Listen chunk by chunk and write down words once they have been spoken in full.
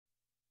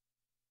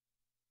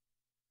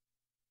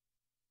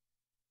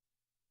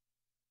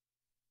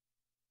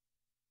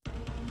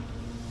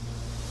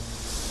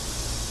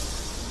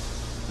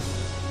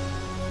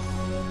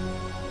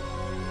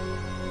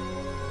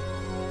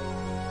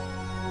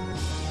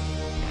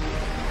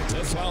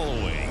The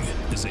following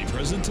is a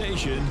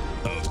presentation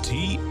of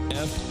TFNN.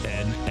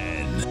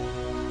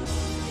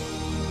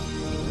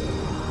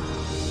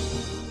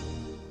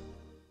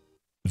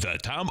 The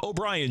Tom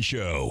O'Brien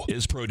Show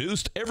is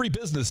produced every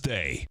business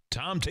day.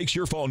 Tom takes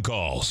your phone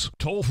calls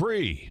toll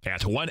free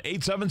at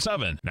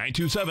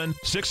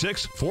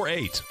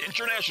 1-877-927-6648.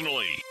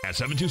 Internationally at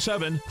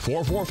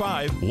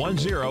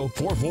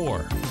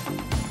 727-445-1044.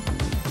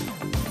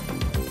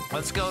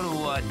 Let's go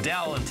to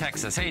Dell in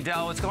Texas. Hey,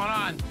 Dell, what's going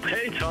on?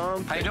 Hey,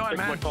 Tom. How you doing,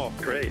 man? My call.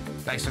 Great.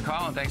 Thanks for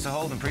calling. Thanks for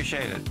holding.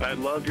 Appreciate it. I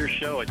love your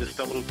show. I just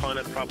stumbled upon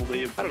it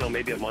probably, I don't know,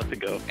 maybe a month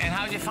ago. And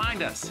how'd you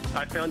find us?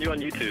 I found you on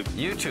YouTube.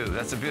 YouTube.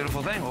 That's a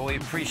beautiful thing. Well, we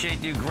appreciate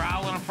you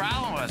growling and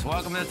prowling with us.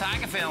 Welcome to the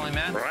Tiger family,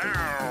 man.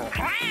 Wow.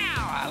 Wow.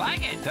 I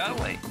like it.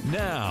 Totally.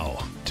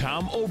 Now,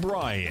 Tom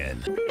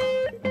O'Brien.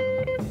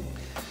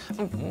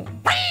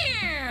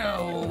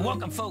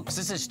 Welcome, folks.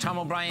 This is Tom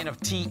O'Brien of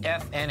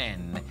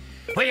TFNN.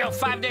 We go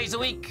 5 days a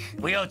week.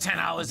 We go 10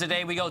 hours a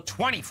day. We go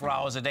 24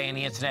 hours a day on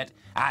the internet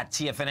at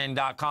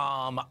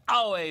TFNN.com.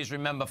 Always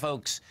remember,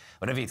 folks,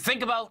 whatever you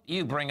think about,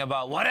 you bring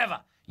about.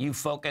 Whatever you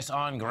focus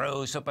on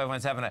grows. Hope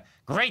everyone's having a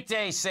great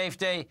day, safe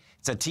day.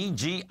 It's a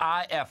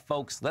TGIF,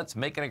 folks. Let's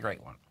make it a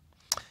great one.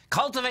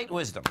 Cultivate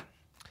wisdom.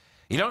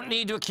 You don't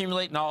need to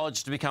accumulate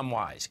knowledge to become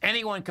wise.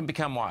 Anyone can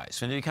become wise.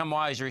 When you become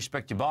wise, you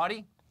respect your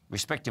body,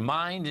 respect your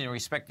mind, and you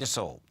respect your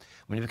soul.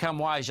 When you become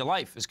wise, your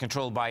life is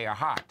controlled by your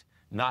heart,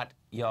 not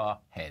your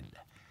head.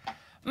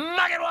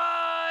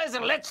 Market-wise,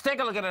 and let's take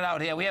a look at it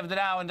out here. We have the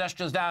Dow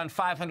Industrials down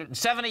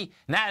 570,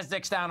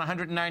 Nasdaq's down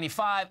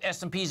 195,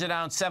 S&Ps are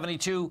down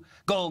 72,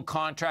 gold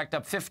contract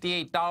up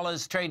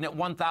 $58, trading at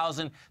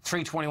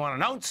 $1,321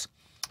 an ounce.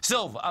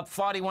 Silver up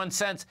 41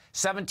 cents,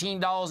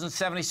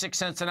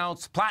 $17.76 an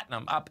ounce.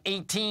 Platinum up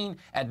 18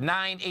 at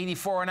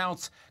 $9.84 an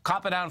ounce.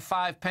 Copper down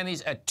 5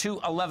 pennies at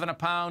 $2.11 a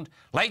pound.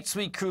 Light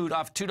sweet crude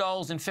off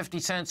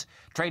 $2.50,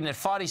 trading at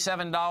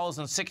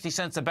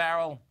 $47.60 a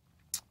barrel.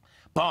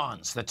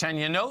 Bonds, the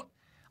 10-year note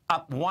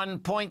up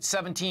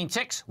 1.17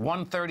 ticks,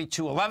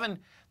 132.11.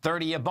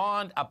 30-year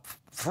bond up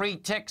 3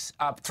 ticks,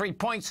 up 3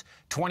 points,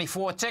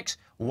 24 ticks,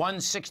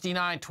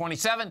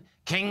 169.27.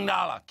 King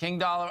dollar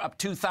up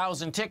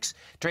 2,000 ticks,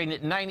 trading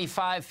at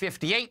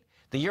 95.58.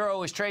 The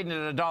euro is trading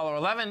at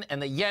 $1.11,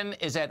 and the yen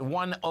is at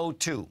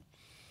 102.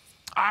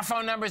 Our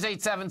phone number is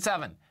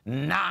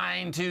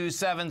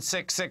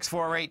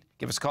 877-927-6648.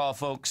 Give us a call,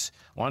 folks.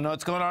 Want to know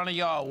what's going on in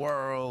your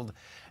world.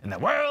 In the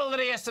world of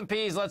the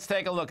S&Ps, let's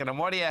take a look at them.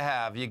 What do you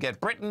have? You get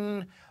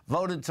Britain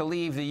voted to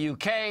leave the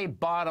UK.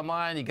 Bottom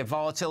line, you get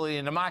volatility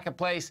in the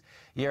marketplace.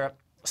 Your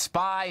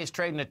SPY is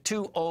trading at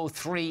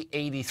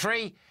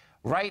 203.83,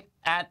 right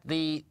at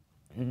the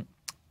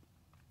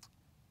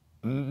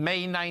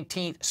May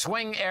 19th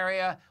swing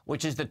area,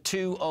 which is the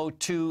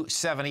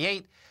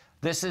 202.78.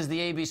 This is the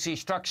ABC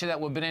structure that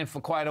we've been in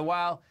for quite a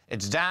while.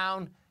 It's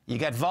down. You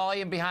got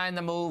volume behind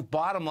the move.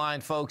 Bottom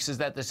line, folks, is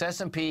that this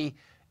S&P,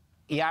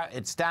 yeah,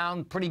 it's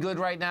down pretty good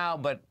right now,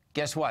 but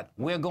guess what?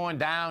 We're going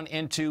down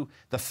into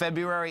the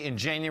February and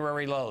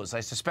January lows. I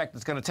suspect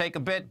it's going to take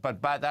a bit,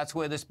 but that's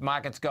where this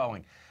market's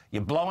going.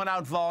 You're blowing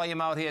out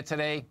volume out here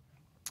today.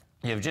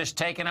 You've just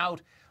taken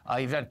out,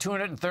 you've done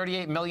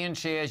 238 million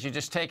shares. You've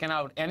just taken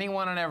out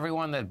anyone and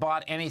everyone that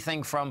bought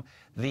anything from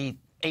the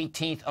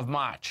 18th of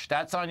March.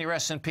 That's on your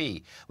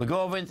S&P. We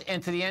go over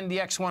into the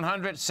NDX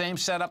 100, same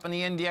setup in the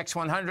NDX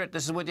 100.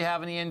 This is what you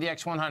have in the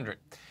NDX 100.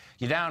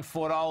 You're down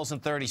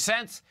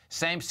 $4.30,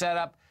 same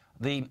setup.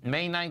 The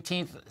May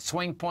 19th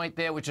swing point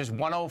there, which is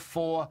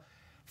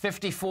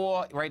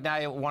 104.54. Right now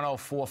you're at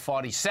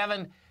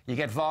 104.47. You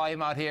get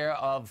volume out here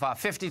of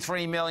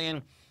 53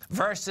 million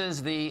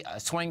versus the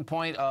swing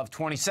point of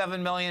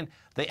 27 million.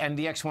 The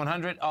NDX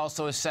 100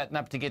 also is setting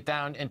up to get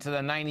down into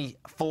the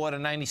 94 to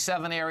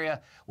 97 area,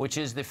 which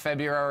is the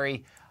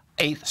February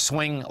 8th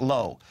swing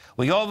low.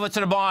 We go over to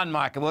the bond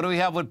market. What do we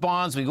have with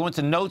bonds? We go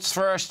into notes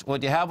first.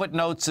 What you have with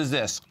notes is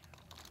this.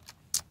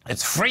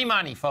 It's free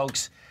money,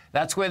 folks.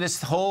 That's where this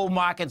whole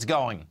market's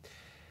going.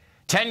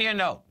 10-year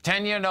note.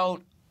 10-year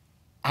note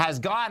has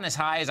gone as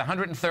high as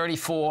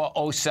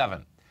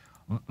 134.07.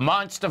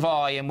 Monster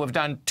volume. We've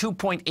done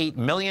 2.8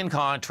 million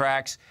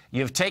contracts.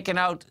 You've taken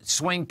out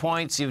swing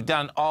points. You've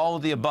done all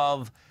of the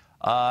above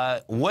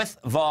with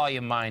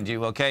volume, mind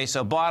you, okay?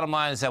 So bottom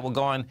line is that we're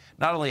going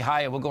not only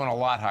higher, we're going a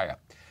lot higher.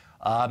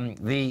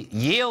 The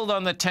yield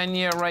on the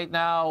 10-year right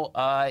now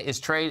is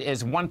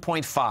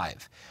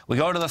 1.5. We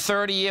go to the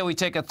 30-year. We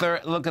take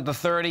a look at the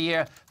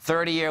 30-year.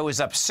 30-year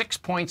was up 6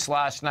 points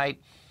last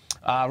night.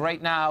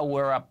 Right now,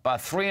 we're up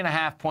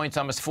 3.5 points,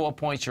 almost 4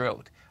 points. You're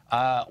out.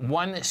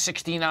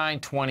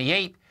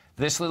 169.28.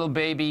 This little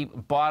baby,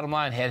 bottom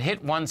line, had hit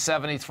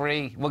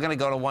 173. We're going to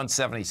go to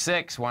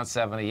 176,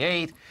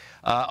 178,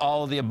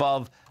 all of the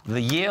above. The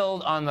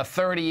yield on the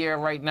 30-year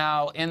right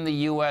now in the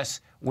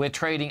U.S., we're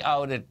trading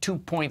out at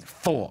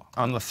 2.4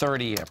 on the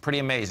 30-year. Pretty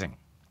amazing.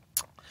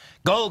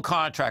 Gold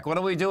contract. What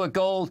do we do with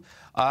gold?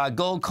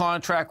 Gold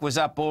contract was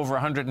up over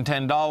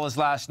 $110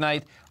 last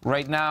night.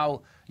 Right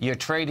now, You're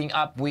trading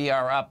up. We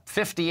are up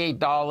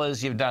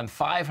 $58. You've done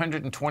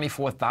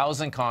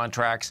 524,000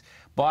 contracts.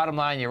 Bottom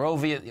line, you're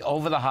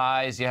over the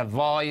highs. You have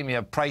volume. You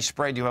have price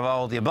spread. You have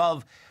all of the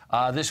above.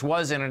 This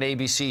was in an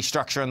ABC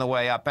structure on the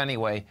way up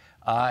anyway.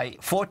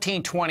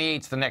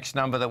 1428 is the next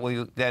number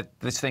that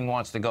this thing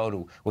wants to go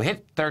to. We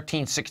hit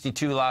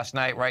 1362 last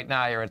night. Right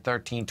now, you're at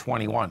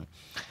 1321.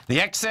 The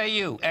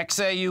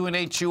XAU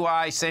and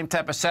HUI, same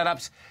type of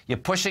setups. You're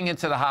pushing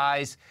into the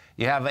highs.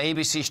 You have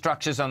ABC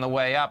structures on the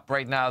way up.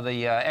 Right now,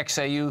 the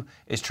XAU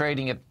is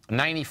trading at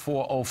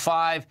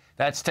 94.05.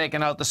 That's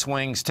taking out the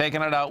swings,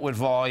 taking it out with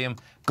volume.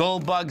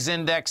 Gold Bugs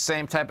Index,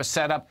 same type of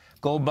setup.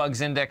 Gold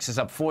Bugs Index is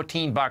up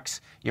 14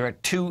 bucks. You're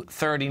at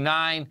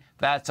 239.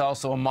 That's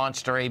also a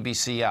monster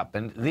ABC up.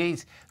 And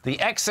the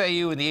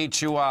XAU and the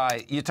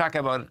HUI, you talk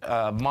about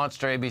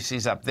monster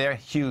ABCs up. They're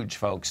huge,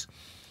 folks.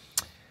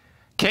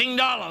 King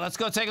Dollar. Let's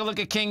go take a look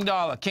at King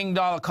Dollar. King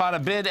Dollar caught a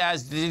bid,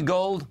 as did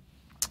gold.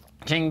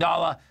 King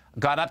Dollar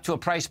got up to a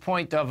price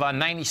point of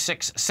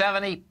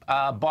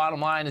 96.70. Bottom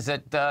line is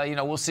that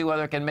we'll see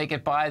whether it can make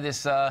it by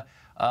this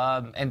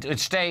and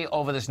stay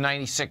over this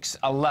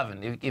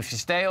 96.11. If you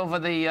stay over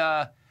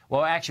the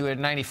well, actually, we're at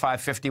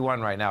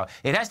 95.51 right now.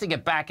 It has to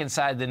get back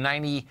inside the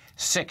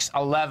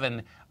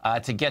 96.11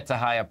 to get to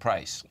higher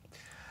price.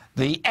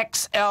 The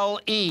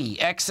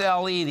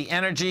XLE, the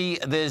energy,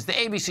 there's the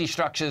ABC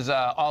structures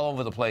all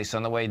over the place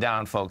on the way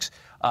down, folks.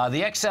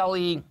 The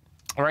XLE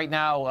right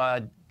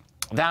now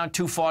down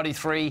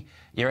 243.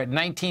 You're at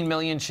 19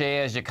 million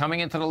shares. You're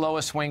coming into the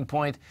lowest swing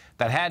point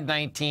that had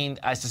 19.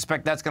 I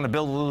suspect that's going to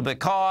build a little bit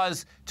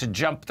cause to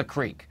jump the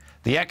creek.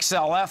 The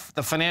XLF,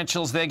 the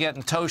financials, they're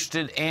getting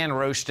toasted and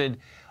roasted.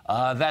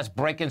 That's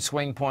breaking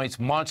swing points,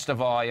 monster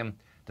volume.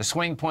 The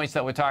swing points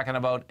that we're talking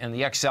about in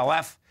the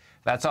XLF,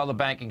 that's all the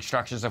banking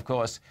structures, of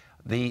course.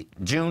 The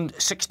June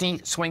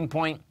 16th swing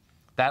point,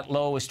 that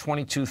low is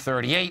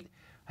 2238.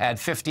 Had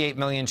 58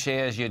 million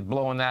shares. You're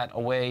blowing that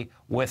away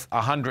with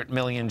 100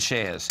 million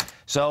shares.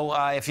 So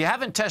if you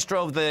haven't test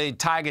drove the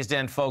Tiger's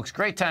Den, folks,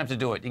 great time to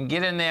do it. You can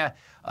get in there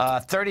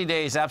 30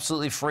 days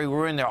absolutely free. We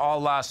were in there all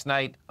last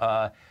night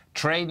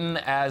trading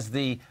as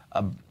the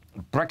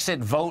Brexit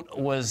vote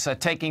was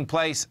taking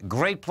place.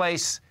 Great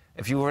place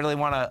if you really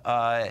want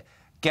to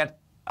get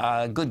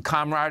good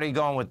camaraderie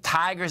going with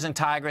tigers and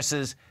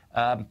tigresses.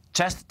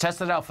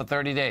 Test it out for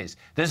 30 days.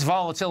 This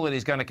volatility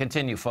is going to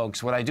continue,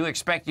 folks. What I do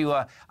expect you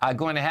are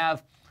going to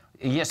have,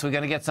 yes, we're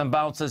going to get some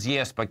bounces,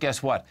 yes, but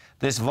guess what?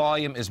 This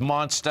volume is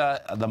monster,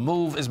 the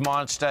move is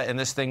monster, and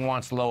this thing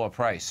wants lower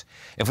price.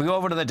 If we go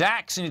over to the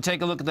DAX and you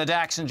take a look at the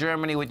DAX in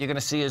Germany, what you're going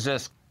to see is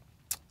this.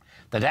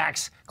 The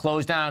DAX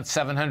closed down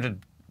 700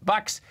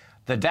 bucks.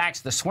 The DAX,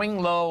 the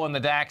swing low on the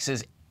DAX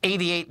is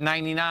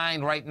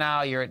 88.99. Right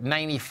now, you're at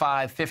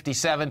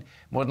 95.57.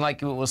 More than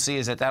likely, what we'll see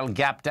is that that'll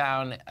gap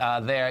down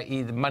there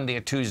either Monday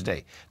or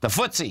Tuesday. The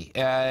FTSE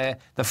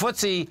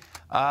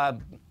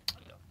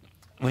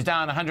was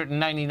down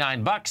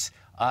 199 bucks.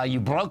 You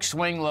broke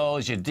swing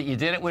lows. You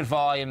did it with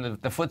volume.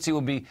 The FTSE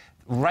will be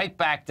right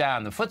back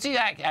down. The FTSE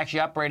actually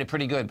operated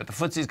pretty good, but the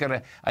FTSE is going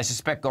to, I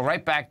suspect, go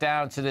right back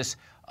down to this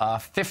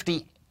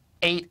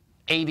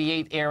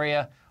 58.88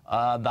 area.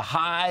 The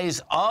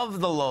highs of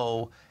the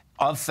low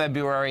of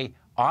February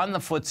on the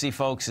FTSE,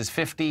 folks, is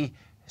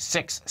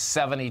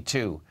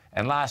 56.72.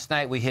 And last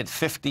night we hit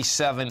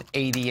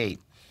 57.88.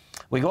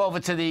 We go over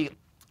to the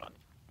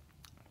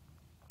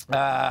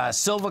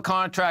silver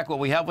contract. What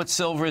we have with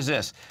silver is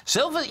this.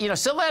 Silver,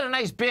 silver had a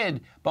nice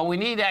bid, but we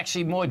need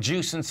actually more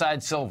juice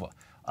inside silver.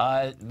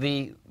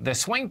 The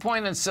swing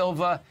point in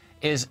silver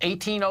is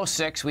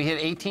 1806. We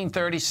hit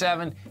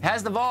 1837. It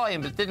has the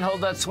volume, but it didn't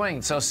hold that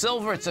swing. So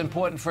silver, it's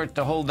important for it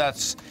to hold that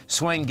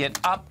swing, get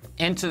up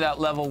into that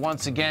level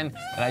once again,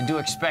 and I do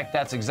expect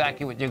that's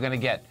exactly what you're going to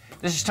get.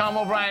 This is Tom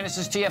O'Brien. This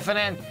is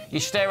TFNN. You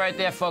stay right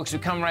there, folks. We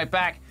come right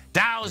back.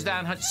 Dow's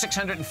down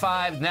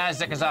 605.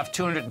 NASDAQ is off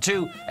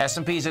 202.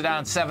 S&Ps are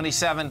down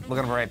 77. We're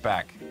going to be right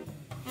back.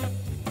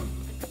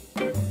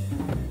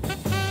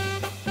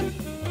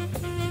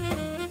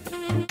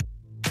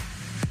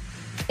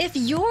 If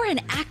you're an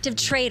active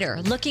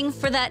trader looking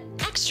for that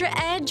extra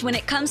edge when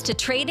it comes to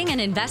trading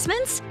and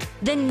investments,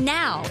 then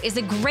now is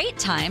a great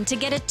time to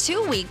get a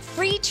 2-week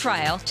free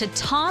trial to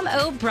Tom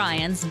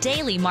O'Brien's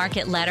daily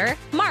market letter,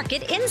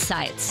 Market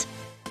Insights.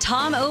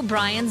 Tom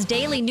O'Brien's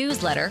daily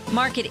newsletter,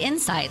 Market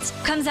Insights,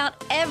 comes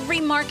out every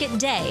market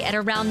day at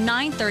around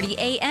 9:30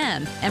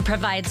 a.m. and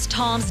provides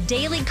Tom's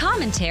daily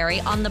commentary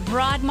on the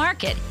broad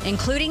market,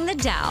 including the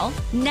Dow,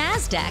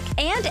 NASDAQ,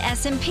 and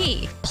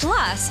S&P,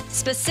 plus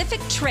specific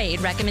trade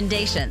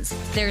recommendations.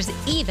 There's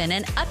even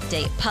an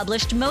update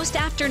published most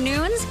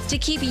afternoons to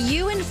keep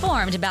you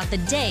informed about the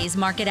day's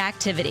market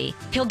activity.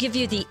 He'll give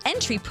you the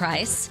entry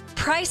price,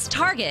 price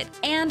target,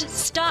 and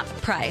stop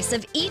price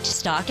of each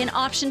stock and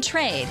option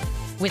trade.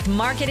 With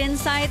Market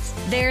Insights,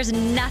 there's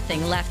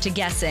nothing left to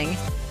guessing.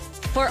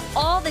 For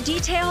all the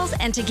details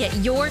and to get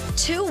your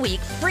 2-week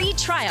free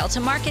trial to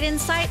Market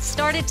Insights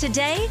started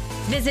today,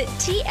 visit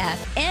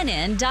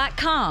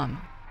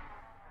TFNN.com.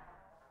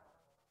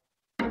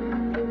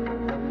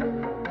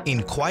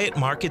 In quiet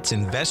markets,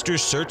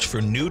 investors search for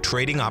new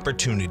trading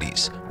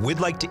opportunities. We'd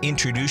like to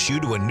introduce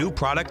you to a new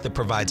product that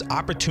provides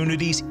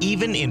opportunities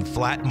even in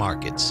flat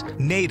markets.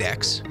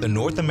 Nadex, the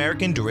North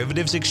American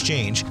Derivatives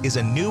Exchange, is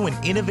a new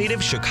and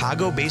innovative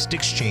Chicago-based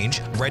exchange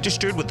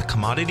registered with the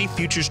Commodity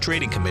Futures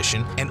Trading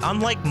Commission, and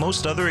unlike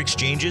most other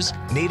exchanges,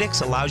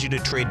 Nadex allows you to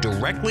trade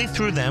directly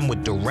through them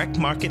with direct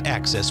market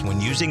access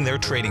when using their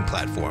trading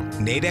platform.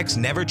 Nadex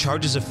never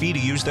charges a fee to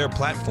use their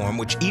platform,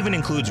 which even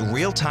includes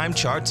real-time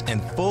charts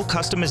and full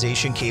customization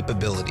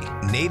capability.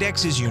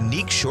 Nadex's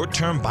unique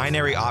short-term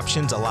binary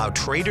options allow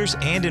traders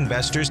and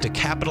investors to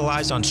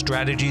capitalize on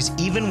strategies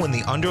even when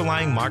the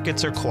underlying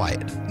markets are quiet.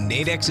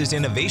 Nadex's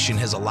innovation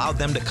has allowed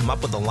them to come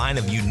up with a line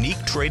of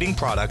unique trading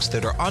products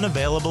that are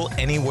unavailable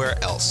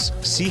anywhere else.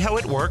 See how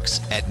it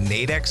works at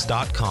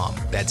nadex.com.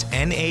 That's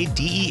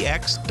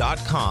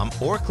NADEX.com,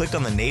 or click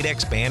on the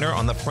Nadex banner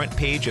on the front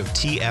page of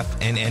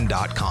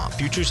TFNN.com.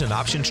 Futures and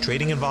options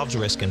trading involves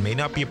risk and may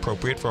not be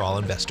appropriate for all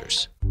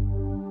investors.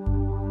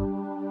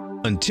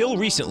 Until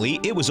recently,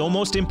 it was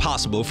almost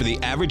impossible for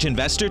the average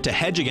investor to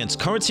hedge against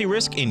currency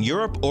risk in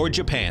Europe or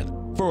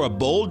Japan. For a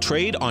bold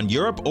trade on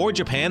Europe or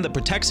Japan that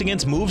protects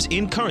against moves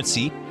in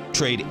currency,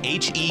 trade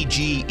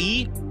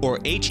HEGE or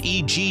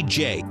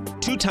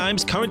HEGJ, 2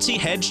 times currency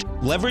hedged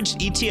leveraged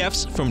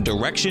ETFs from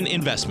Direction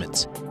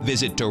Investments.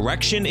 Visit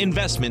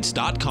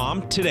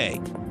directioninvestments.com today.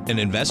 An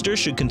investor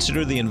should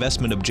consider the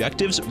investment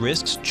objectives,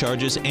 risks,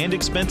 charges, and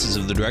expenses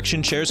of the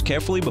Direction shares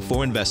carefully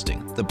before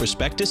investing. The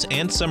prospectus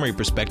and summary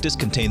prospectus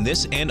contain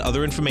this and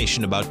other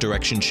information about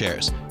Direction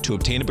shares. To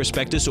obtain a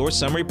prospectus or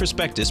summary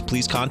prospectus,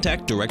 please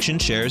contact Direction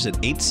Shares at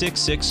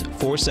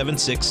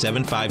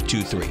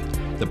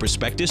 866-476-7523. The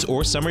prospectus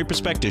or summary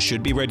prospectus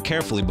should be read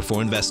carefully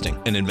before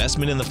investing. An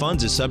investment in the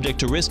funds is subject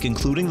to risk,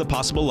 including the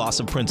possible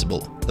loss of principal.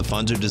 The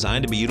funds are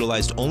designed to be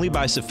utilized only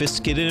by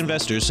sophisticated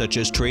investors such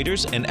as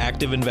traders and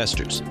active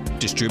investors.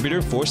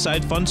 Distributor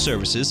Foreside Fund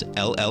Services,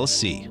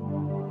 LLC.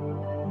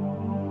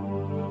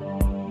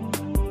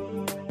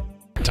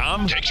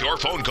 Tom takes your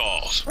phone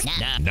calls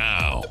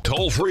now.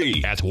 Toll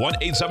free at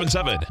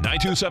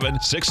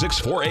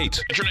 1-877-927-6648.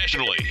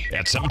 Internationally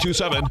at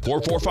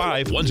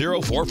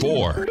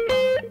 727-445-1044.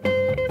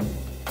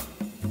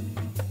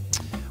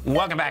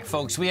 Welcome back,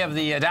 folks. We have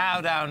the Dow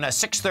down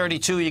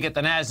 632. You get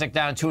the NASDAQ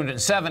down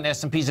 207.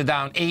 S&Ps are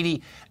down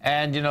 80.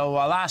 And, you know,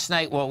 last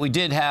night what we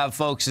did have,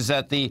 folks, is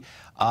that the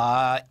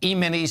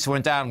E-minis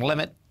went down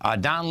limit.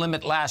 Down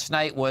limit last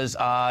night was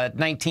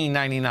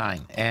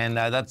 $19.99. And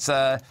that's,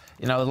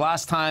 you know, the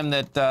last time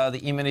that the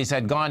E-minis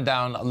had gone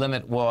down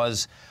limit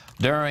was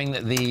during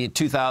the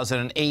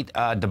 2008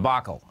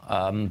 debacle.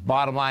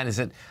 Bottom line is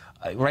that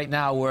right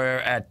now we're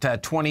at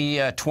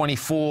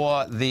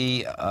 2024.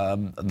 The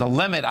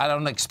limit, I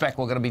don't expect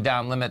we're going to be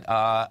down limit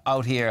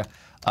out here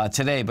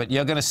today, but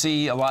you're going to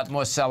see a lot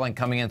more selling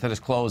coming into this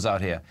close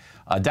out here.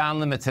 Down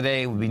limit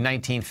today would be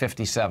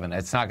 1957.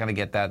 It's not going to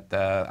get that.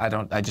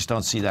 I just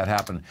don't see that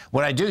happen.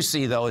 What I do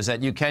see, though, is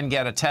that you can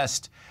get a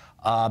test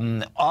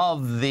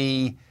of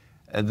the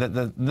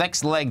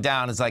next leg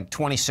down is like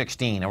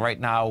 2016, and right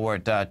now we're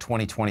at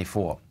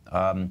 2024.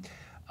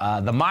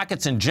 The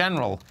markets in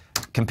general,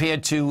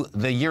 compared to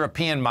the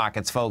European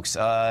markets, folks,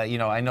 you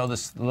know, I know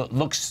this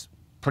looks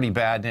pretty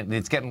bad.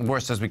 It's getting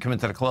worse as we come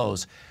into the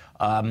close.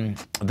 The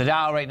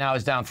Dow right now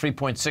is down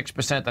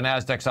 3.6%. The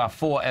NASDAQ's off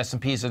 4.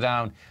 S&Ps are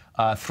down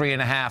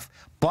 3.5.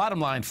 Bottom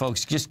line,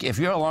 folks, just if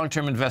you're a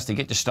long-term investor,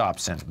 get your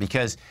stops in,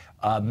 because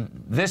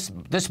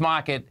this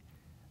market,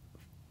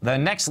 the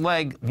next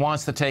leg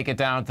wants to take it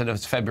down to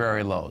those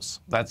February lows.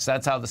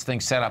 That's how this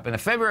thing's set up. And the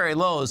February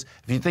lows,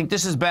 if you think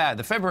this is bad,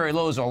 the February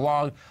lows are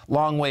a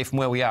long way from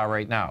where we are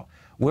right now.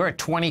 We're at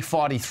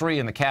 2043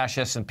 in the cash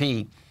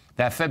S&P.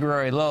 That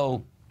February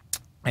low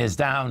is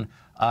down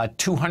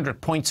 200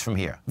 points from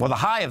here. Well, the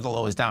high of the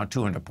low is down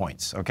 200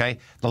 points, okay?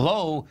 The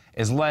low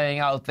is laying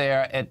out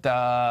there at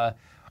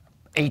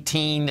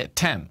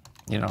 1810,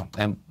 you know,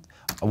 and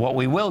what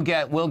we'll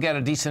get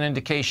a decent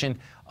indication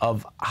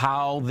of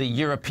how the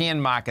European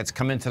markets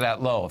come into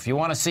that low. If you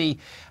want to see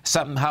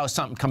how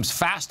something comes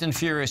fast and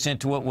furious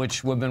into it,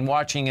 which we've been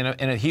watching in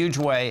a huge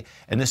way,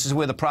 and this is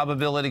where the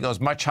probability goes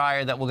much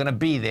higher that we're going to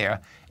be there,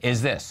 is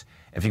this.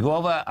 If you go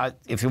over,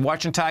 if you're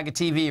watching Tiger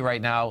TV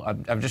right now,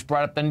 I've just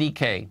brought up the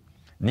Nikkei.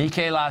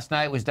 Nikkei last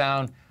night was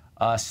down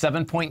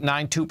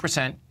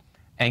 7.92%,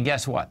 and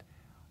guess what?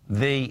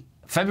 The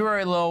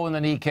February low in the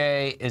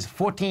Nikkei is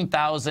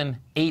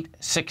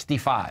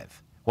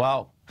 14,865.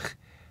 Well,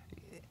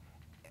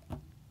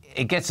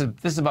 this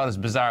is about as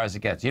bizarre as it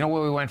gets. You know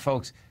where we went,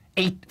 folks?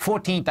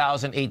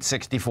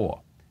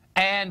 14,864.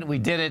 And we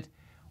did it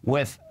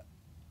with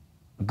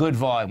good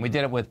volume. We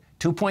did it with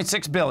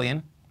 2.6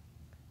 billion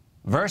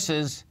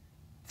versus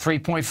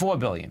 3.4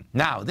 billion.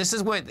 Now, this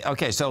is what,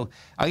 okay, so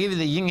I'll give you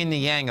the yin and the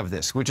yang of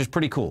this, which is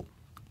pretty cool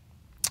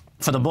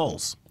for the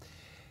bulls.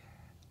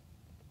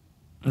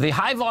 The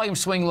high volume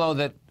swing low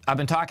that I've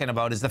been talking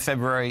about is the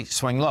February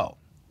swing low.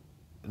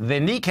 The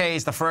Nikkei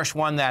is the first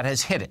one that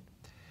has hit it.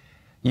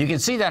 You can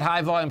see that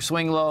high volume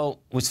swing low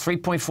was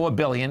 3.4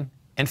 billion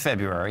in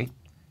February.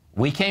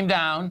 We came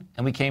down,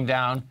 and we came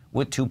down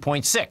with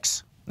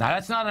 2.6. Now,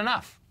 that's not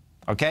enough,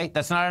 okay?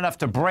 That's not enough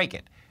to break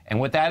it. And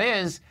what that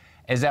is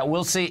that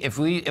we'll see if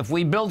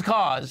we build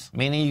cause,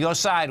 meaning you go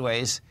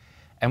sideways,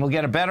 and we'll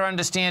get a better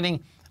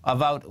understanding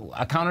about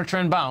a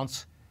counter-trend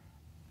bounce,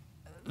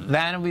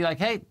 then it'll be like,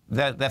 hey,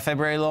 that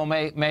February low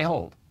may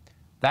hold.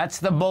 That's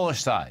the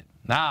bullish side.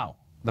 Now,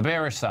 the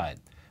bearish side.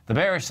 The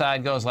bearish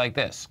side goes like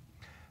this.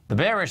 The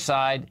bearish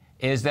side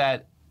is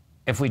that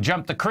if we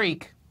jump the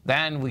creek,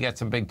 then we get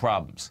some big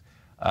problems.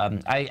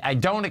 I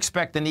don't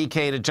expect the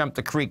Nikkei to jump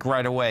the creek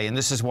right away, and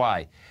this is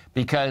why.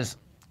 Because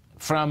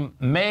from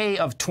May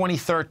of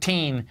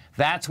 2013,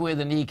 that's where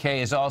the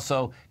Nikkei is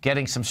also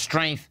getting some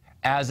strength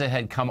as it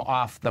had come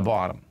off the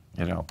bottom.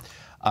 You know,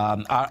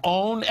 our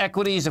own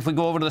equities, if we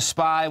go over to the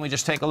SPY and we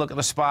just take a look at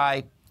the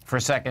SPY for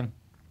a second,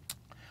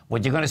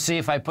 what you're going to see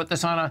if I put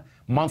this on a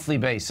monthly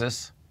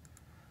basis,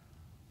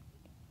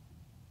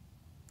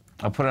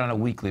 I'll put it on a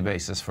weekly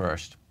basis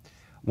first.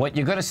 What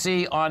you're going to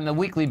see on the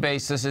weekly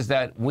basis is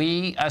that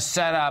we are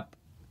set up,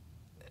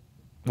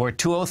 we're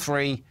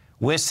 203,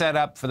 we're set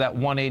up for that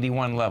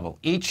 181 level.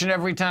 Each and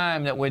every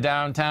time that we're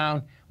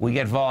downtown, we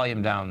get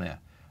volume down there.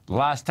 The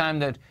last time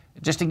that,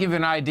 just to give you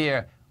an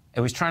idea, it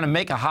was trying to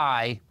make a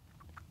high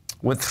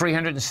with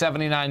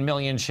 379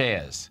 million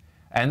shares.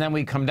 And then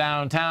we come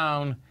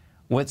downtown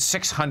with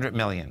 600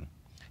 million.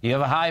 You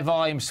have a high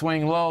volume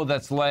swing low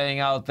that's laying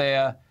out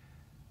there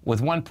with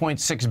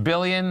 1.6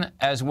 billion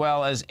as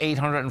well as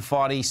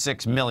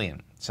 846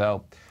 million.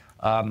 So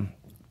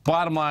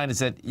bottom line is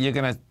that you're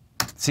going to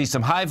see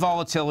some high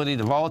volatility.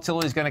 The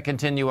volatility is going to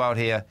continue out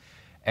here.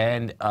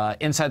 And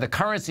inside the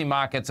currency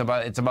markets,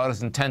 it's about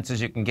as intense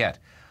as you can get.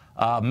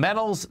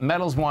 Metals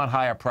want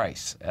higher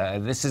price.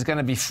 This is going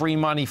to be free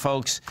money,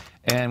 folks.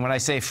 And when I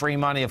say free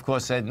money, of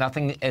course,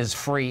 nothing is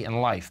free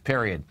in life,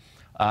 period.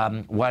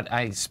 What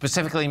I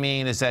specifically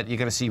mean is that you're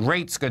going to see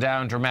rates go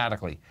down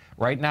dramatically.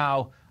 Right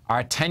now,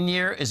 our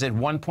 10-year is at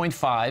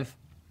 1.5.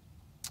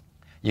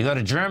 You go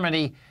to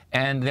Germany,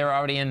 and they're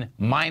already in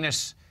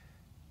minus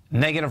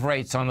negative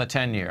rates on the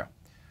 10-year.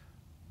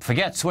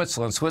 Forget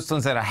Switzerland.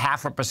 Switzerland's at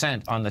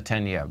 0.5% on the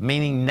 10-year,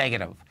 meaning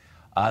negative.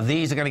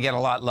 These are going to get a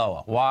lot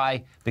lower.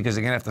 Why? Because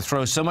they're going to have to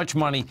throw so much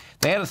money.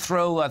 They had to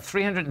throw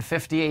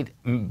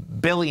 358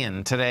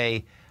 billion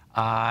today,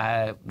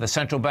 the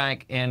central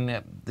bank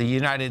in the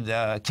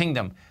United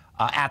Kingdom,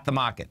 at the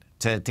market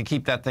to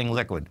keep that thing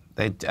liquid.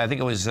 I think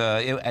it was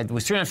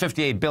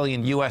 358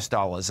 billion US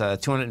dollars,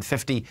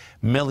 250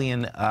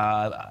 million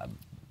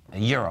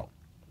euro,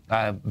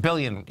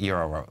 billion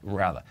euro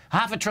rather.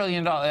 $500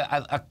 billion,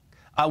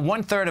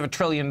 $1/3 of $1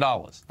 trillion.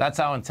 That's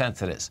how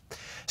intense it is.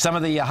 Some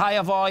of the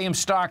higher volume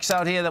stocks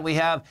out here that we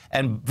have,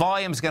 and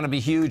volume's going to be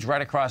huge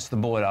right across the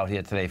board out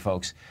here today,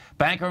 folks.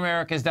 Bank of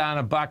America's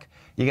down $1.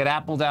 You get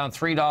Apple down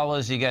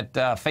 $3. You get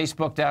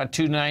Facebook down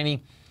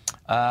 $2.90.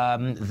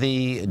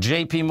 The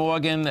JP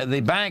Morgan,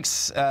 the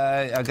banks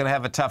are going to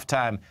have a tough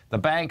time. The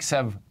banks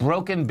have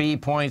broken B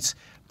points,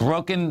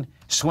 broken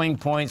swing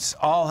points,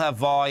 all have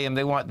volume.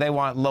 They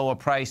want lower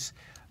price.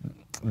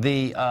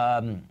 The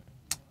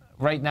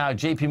right now,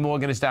 JP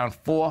Morgan is down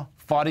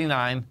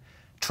 $4.49,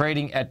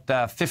 trading at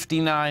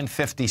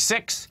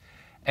 $59.56,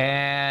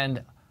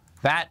 and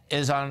that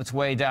is on its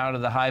way down to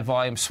the high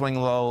volume swing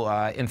low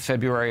in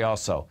February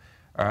also.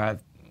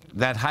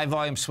 That high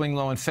volume swing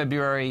low in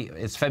February,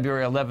 it's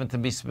February 11th to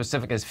be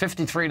specific, is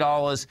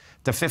 $53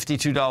 to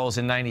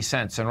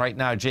 $52.90. And right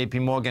now,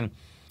 JP Morgan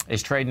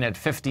is trading at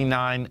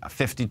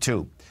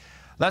 $59.52.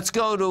 Let's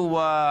go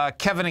to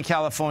Kevin in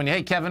California.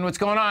 Hey, Kevin, what's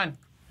going on?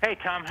 Hey,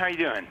 Tom, how you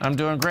doing? I'm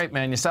doing great,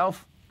 man.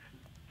 Yourself?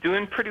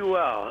 Doing pretty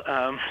well.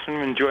 I'm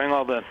enjoying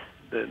all the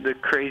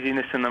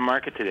craziness in the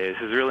market today.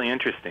 This is really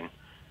interesting.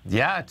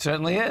 Yeah, it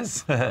certainly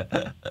is.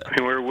 I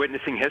mean, we're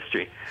witnessing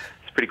history.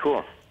 It's pretty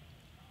cool.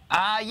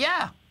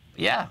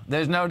 Yeah,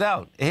 there's no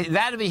doubt.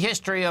 That'd be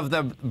history of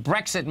the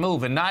Brexit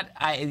move, and not,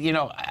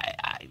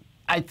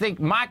 I think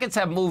markets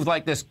have moved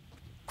like this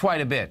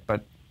quite a bit,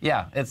 but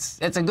yeah,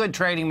 it's a good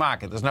trading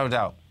market. There's no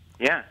doubt.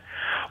 Yeah.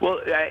 Well,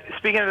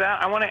 speaking of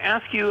that, I want to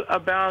ask you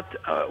about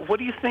what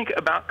do you think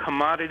about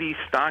commodity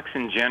stocks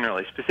in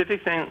general, specifically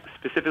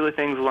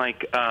things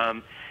like,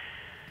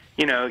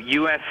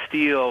 U.S.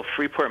 Steel,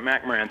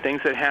 Freeport-McMoran,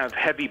 things that have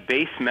heavy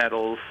base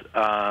metals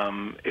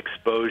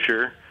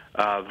exposure.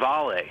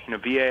 Vale,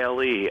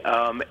 VALE,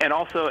 and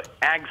also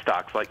ag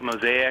stocks like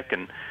Mosaic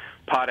and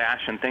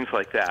potash and things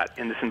like that.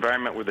 In this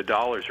environment where the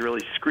dollar is really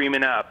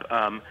screaming up,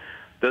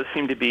 those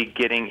seem to be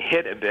getting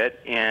hit a bit,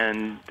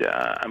 and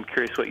I'm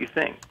curious what you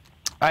think.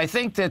 I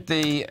think that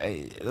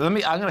I'm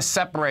going to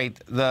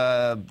separate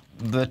the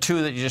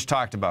two that you just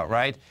talked about,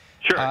 right?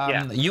 Sure.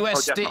 Yeah.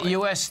 U.S.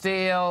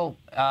 Steel.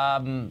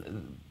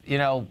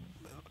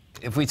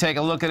 If we take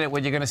a look at it,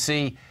 what you're going to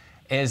see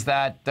is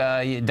that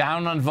you're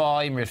down on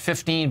volume, you're at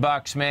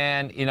 $15,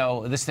 man.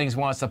 This thing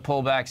wants to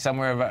pull back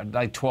somewhere about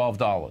like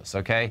 $12,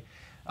 okay?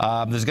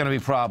 There's going to be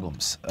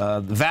problems.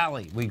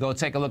 Valley, we go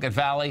take a look at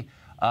Valley.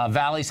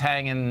 Valley's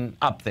hanging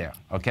up there,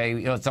 okay?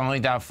 It's only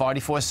down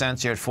 44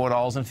 cents. You're at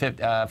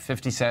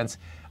 $4.50.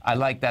 I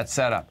like that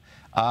setup.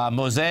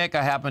 Mosaic,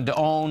 I happen to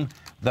own.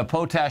 The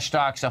potash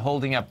stocks are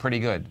holding up pretty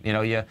good. You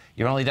know,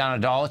 you're only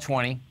down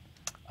 $1.20.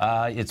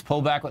 It's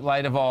pulled back with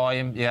lighter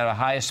volume. You had a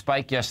higher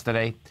spike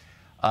yesterday.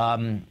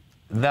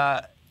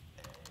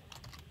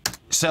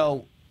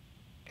 So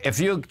if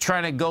you're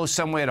trying to go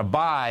somewhere to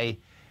buy,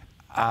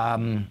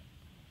 the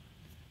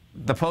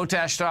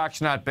potash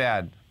stock's not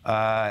bad.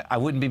 I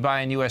wouldn't be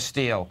buying U.S.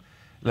 Steel.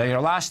 You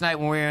know, last night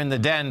when we were in the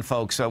den,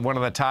 folks, one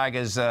of the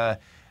Tigers,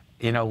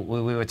 you know,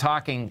 we were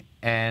talking,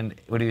 and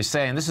what he was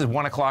saying, this is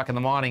 1 o'clock in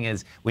the morning,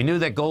 is we knew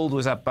that gold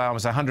was up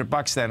almost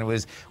 $100 then. We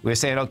were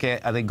saying, okay,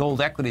 I think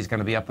gold equity is going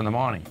to be up in the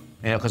morning.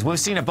 You know, because we've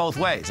seen it both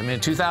ways. I mean, in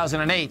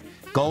 2008,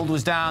 gold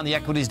was down, the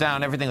equity's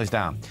down, everything was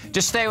down.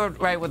 Just stay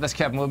right with us,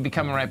 Kevin. We'll be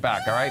coming right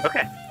back, all right?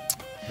 Okay.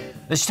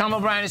 This is Tom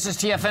O'Brien. This is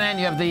TFNN.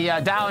 You have the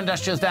Dow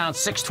Industrials down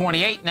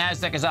 628.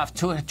 NASDAQ is off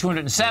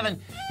 207.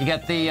 You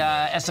got the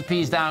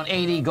S&P's down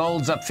 80.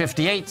 Gold's up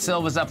 58.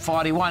 Silver's up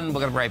 41. We're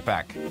going to be right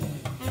back.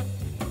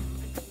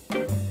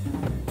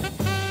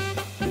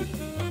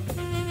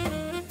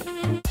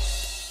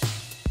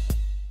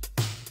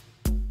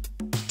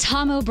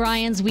 Tom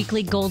O'Brien's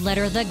weekly gold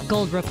letter, The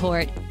Gold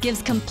Report,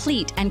 gives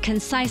complete and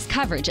concise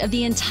coverage of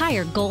the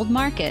entire gold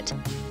market.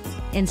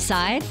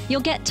 Inside, you'll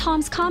get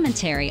Tom's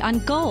commentary on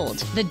gold,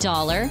 the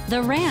dollar,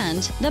 the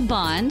rand, the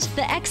bond,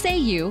 the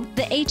XAU,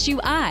 the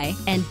HUI,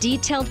 and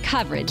detailed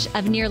coverage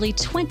of nearly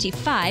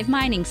 25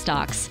 mining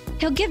stocks.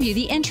 He'll give you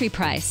the entry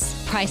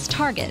price, price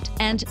target,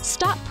 and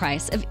stop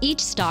price of each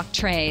stock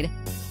trade.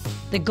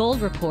 The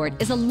Gold Report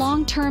is a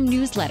long-term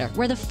newsletter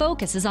where the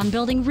focus is on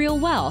building real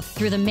wealth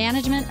through the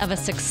management of a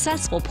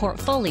successful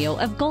portfolio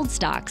of gold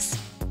stocks.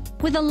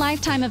 With a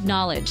lifetime of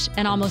knowledge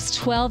and almost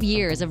 12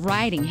 years of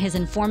writing his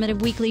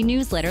informative weekly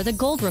newsletter, The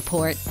Gold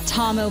Report,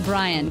 Tom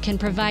O'Brien can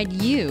provide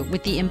you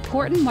with the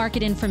important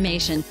market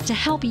information to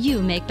help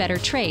you make better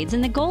trades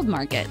in the gold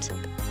market.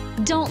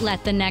 Don't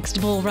let the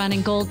next bull run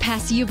in gold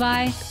pass you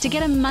by. To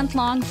get a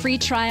month-long free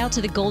trial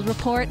to The Gold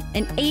Report,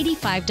 an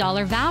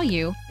 $85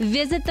 value,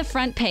 visit the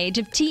front page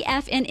of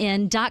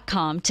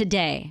TFNN.com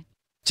today.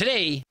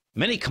 Today,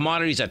 many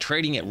commodities are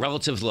trading at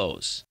relative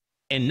lows.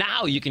 And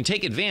now you can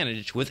take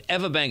advantage with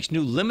Everbank's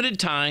new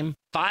limited-time,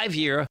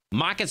 5-year,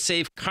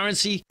 market-safe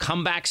currency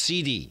comeback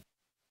CD.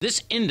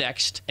 This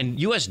indexed and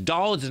U.S.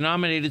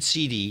 dollar-denominated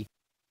CD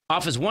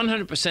offers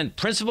 100%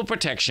 principal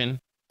protection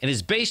and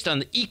is based on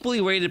the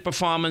equally rated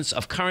performance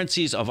of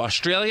currencies of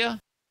Australia,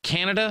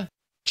 Canada,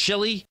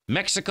 Chile,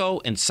 Mexico,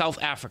 and South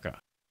Africa.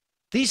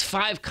 These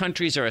 5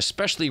 countries are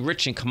especially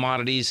rich in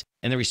commodities,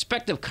 and their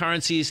respective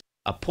currencies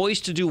are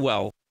poised to do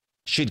well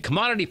should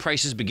commodity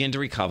prices begin to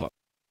recover.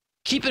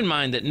 Keep in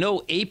mind that no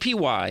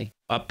APY,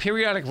 or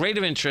periodic rate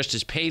of interest,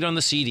 is paid on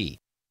the CD.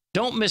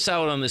 Don't miss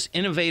out on this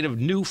innovative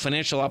new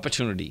financial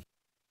opportunity.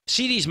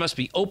 CDs must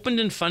be opened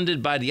and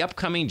funded by the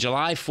upcoming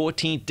July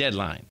 14th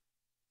deadline.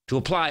 To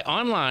apply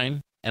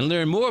online and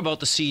learn more about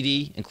the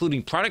CD,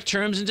 including product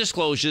terms and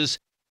disclosures,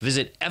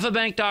 visit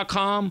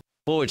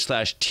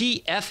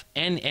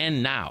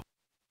everbank.com/TFNN now.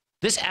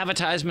 This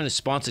advertisement is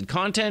sponsored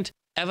content.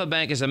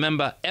 Everbank is a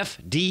member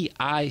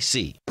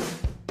FDIC.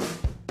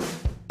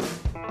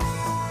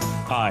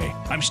 Hi,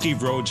 I'm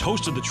Steve Rhodes,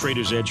 host of the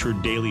Trader's Edge,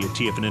 heard daily at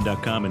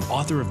TFNN.com and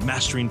author of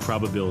Mastering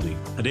Probability,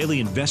 a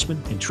daily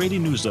investment and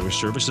trading newsletter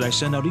service that I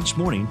send out each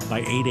morning by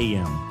 8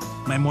 a.m.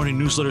 My morning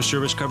newsletter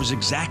service covers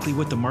exactly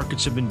what the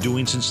markets have been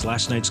doing since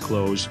last night's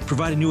close,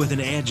 providing you with an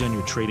edge on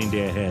your trading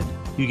day ahead.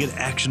 You get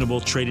actionable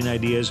trading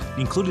ideas,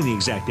 including the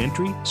exact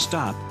entry,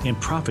 stop, and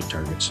profit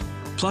targets.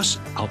 Plus,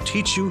 I'll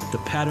teach you the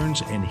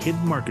patterns and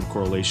hidden market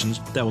correlations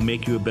that will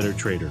make you a better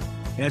trader.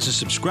 As a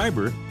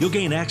subscriber, you'll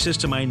gain access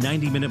to my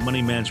 90-minute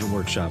money management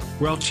workshop,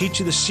 where I'll teach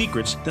you the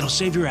secrets that'll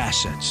save your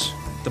assets.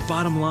 The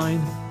bottom line,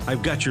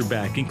 I've got your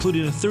back,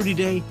 including a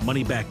 30-day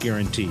money-back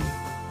guarantee.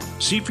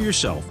 See for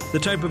yourself the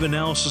type of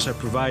analysis I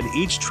provide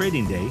each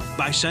trading day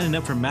by signing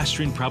up for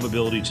Mastering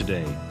Probability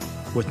today.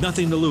 With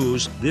nothing to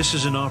lose, this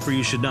is an offer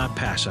you should not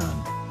pass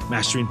on.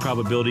 Mastering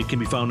Probability can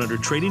be found under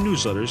Trading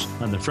Newsletters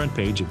on the front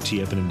page of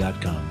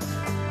TFNN.com.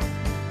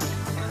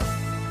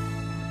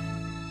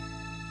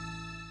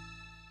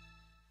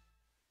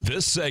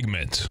 This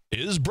segment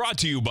is brought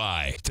to you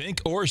by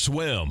Think or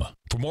Swim.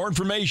 For more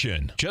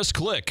information, just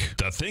click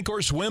the Think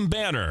or Swim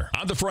banner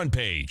on the front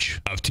page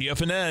of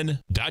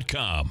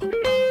TFNN.com.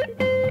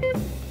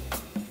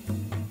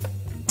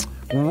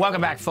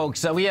 Welcome back,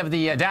 folks. We have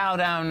the Dow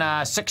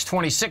down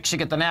 626. You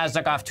get the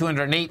NASDAQ off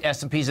 208.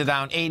 S&Ps are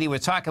down 80. We're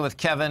talking with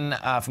Kevin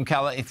from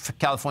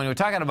California. We're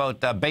talking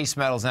about base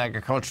metals and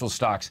agricultural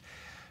stocks.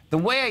 The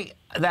way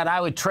that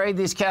I would trade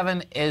these,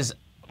 Kevin, is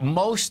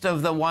most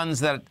of the ones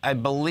that I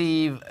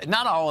believe,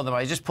 not all of them,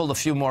 I just pulled a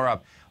few more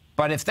up,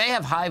 but if they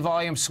have high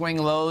volume swing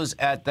lows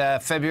at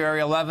February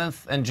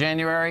 11th and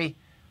January,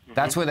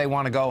 that's where they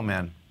want to go,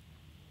 man.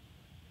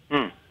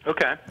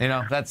 Okay. You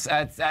know,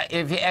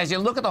 as you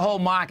look at the whole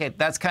market,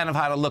 that's kind of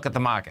how to look at the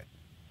market.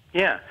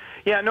 Yeah.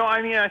 Yeah, no,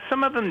 I mean,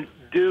 some of them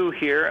do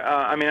here.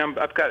 I mean,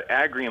 I've got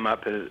Agrium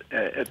up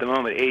at the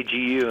moment,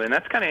 AGU, and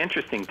that's kind of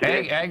interesting, too.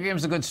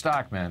 Agrium's a good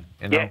stock, man.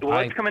 You know, yeah, well,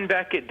 it's coming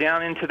back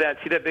down into that,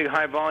 see that big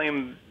high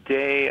volume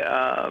day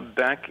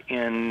back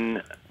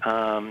in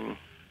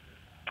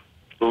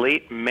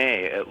late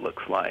May, it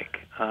looks like.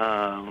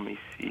 Let me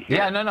see here.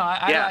 Yeah, no,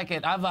 I like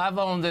it. I've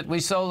owned it.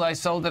 I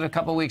sold it a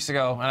couple weeks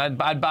ago,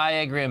 and I'd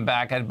buy Agrium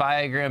back. I'd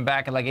buy Agrium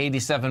back at like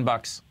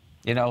 $87.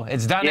 You know,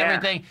 it's done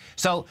everything.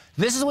 So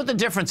this is what the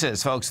difference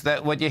is, folks,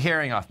 that what you're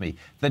hearing off me.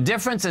 The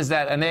difference is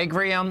that an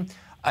Agrium,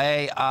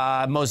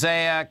 a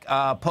Mosaic,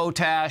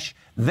 Potash,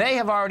 they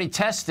have already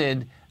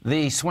tested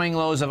the swing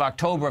lows of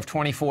October of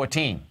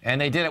 2014.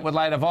 And they did it with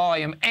lighter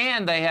volume,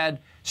 and they had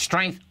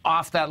strength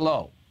off that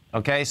low.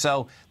 Okay,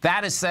 so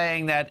that is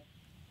saying that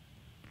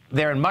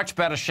they're in much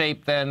better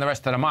shape than the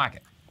rest of the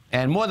market.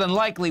 And more than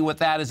likely what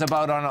that is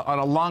about on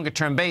a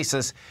longer-term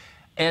basis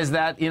is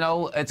that, you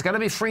know, it's going to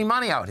be free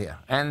money out here.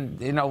 And,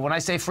 you know, when I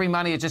say free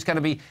money, it's just going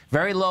to be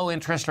very low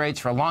interest rates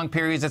for long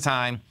periods of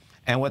time.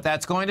 And what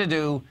that's going to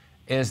do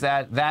is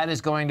that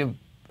is going to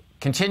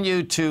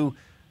continue to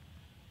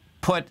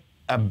put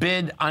a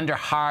bid under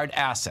hard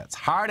assets.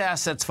 Hard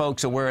assets,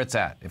 folks, are where it's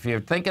at. If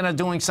you're thinking of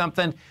doing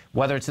something,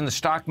 whether it's in the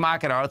stock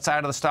market or outside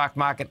of the stock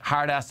market,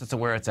 hard assets are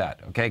where it's at,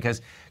 okay?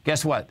 Because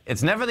guess what?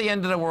 It's never the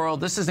end of the world.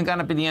 This isn't going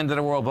to be the end of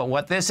the world. But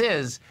what this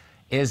is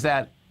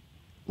that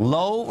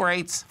low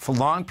rates for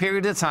long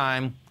periods of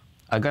time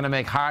are going to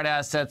make hard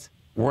assets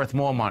worth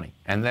more money.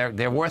 And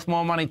they're worth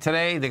more money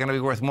today. They're going to be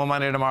worth more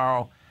money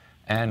tomorrow.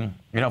 And,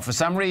 you know, for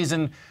some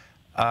reason,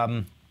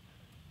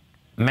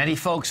 many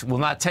folks will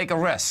not take a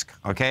risk,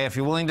 okay? If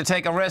you're willing to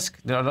take a risk,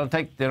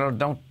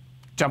 don't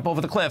jump over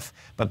the cliff.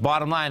 But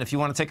bottom line, if you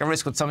want to take a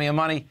risk with some of your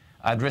money,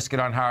 I'd risk it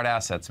on hard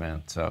assets,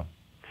 man. So.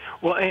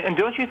 Well, and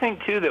don't you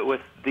think, too, that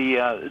with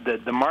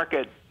the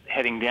market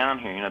heading down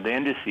here, you know, the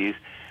indices,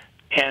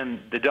 and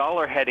the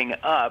dollar heading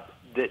up,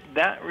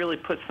 that really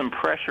puts some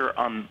pressure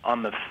on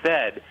the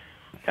Fed,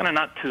 kind of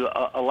not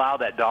to allow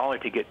that dollar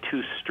to get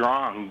too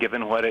strong,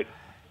 given what it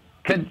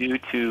could do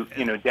to,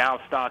 you know, Dow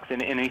stocks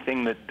and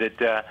anything that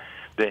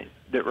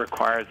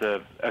requires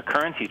a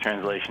currency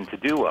translation to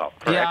do well.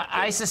 Yeah,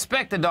 I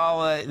suspect the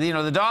dollar, you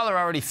know, the dollar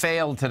already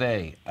failed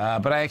today,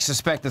 but I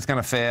suspect it's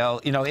going to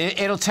fail. You know,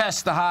 it'll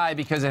test the high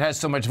because it has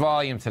so much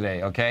volume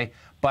today, okay?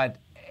 But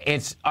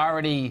it's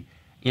already,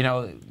 you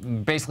know,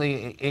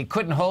 basically it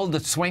couldn't hold the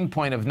swing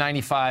point of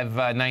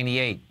 95,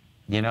 98,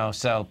 you know,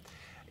 so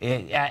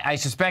I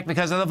suspect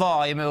because of the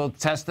volume it will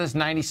test this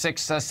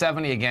 96,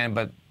 70 again,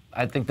 but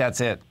I think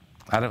that's it.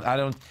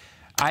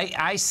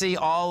 I see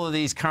all of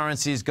these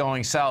currencies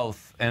going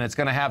south, and it's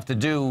going to have to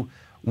do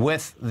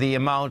with the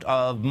amount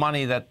of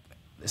money that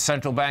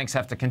central banks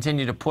have to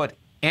continue to put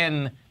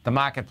in the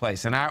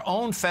marketplace. And our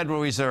own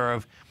Federal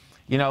Reserve,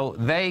 you know,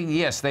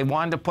 they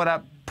wanted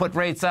to put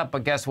rates up,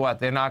 but guess what?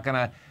 They're not going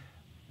to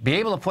be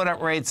able to put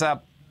up rates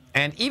up.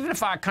 And even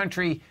if our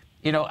country,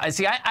 you know, I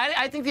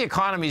think the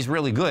economy is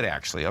really good,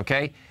 actually,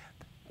 okay?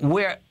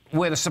 Where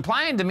the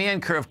supply and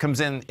demand curve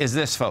comes in is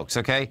this, folks,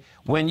 okay?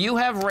 When you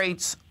have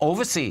rates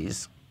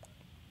overseas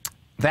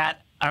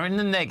that are in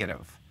the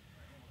negative,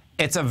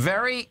 it's a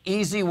very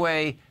easy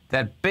way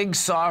that big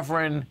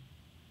sovereign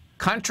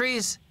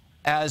countries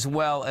as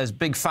well as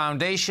big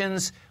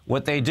foundations,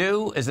 what they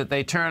do is that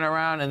they turn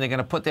around and they're going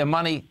to put their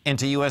money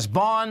into U.S.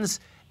 bonds.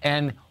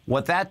 And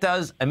what that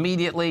does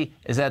immediately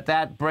is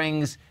that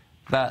brings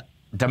the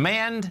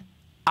demand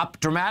up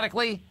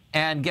dramatically.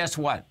 And guess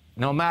what?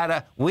 No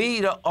matter,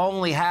 we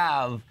only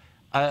have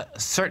a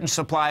certain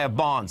supply of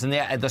bonds. And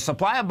the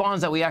supply of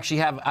bonds that we actually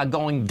have are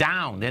going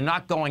down. They're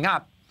not going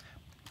up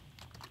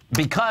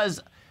because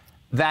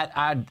that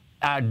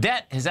our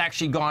debt has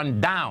actually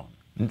gone down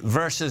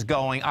versus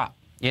going up.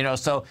 You know,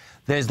 so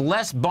there's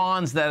less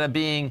bonds that are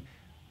being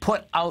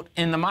put out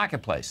in the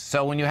marketplace.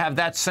 So when you have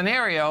that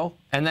scenario,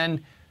 and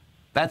then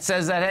that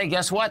says that, hey,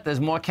 guess what? There's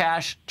more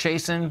cash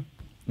chasing,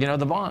 you know,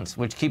 the bonds,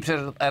 which keeps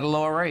it at a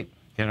lower rate,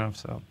 you know,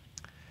 so.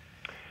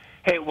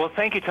 Hey, well,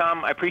 thank you,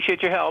 Tom. I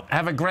appreciate your help.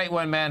 Have a great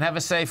one, man. Have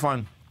a safe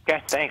one.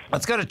 Okay, thanks.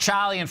 Let's go to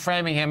Charlie in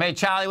Framingham. Hey,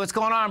 Charlie, what's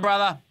going on,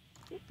 brother?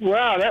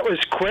 Wow, that was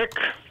quick.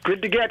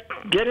 Good to get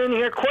in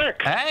here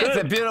quick. Hey, Good.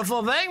 It's a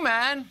beautiful thing,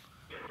 man.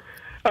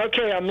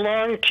 Okay, I'm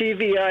long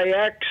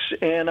TVIX,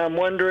 and I'm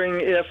wondering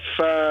if,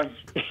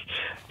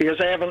 because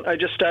I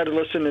just started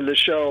listening to the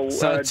show,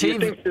 So do you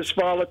think this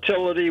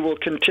volatility will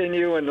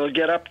continue and it'll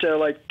get up to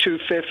like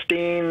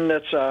 215?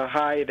 That's a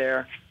high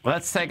there.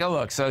 Let's take a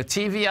look. So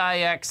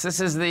TVIX, this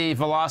is the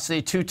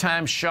velocity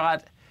 2-time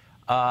shot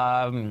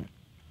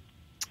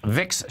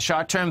VIX,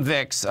 short-term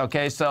VIX.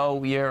 Okay,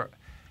 so you're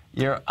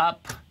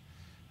up.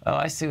 Oh,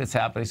 I see what's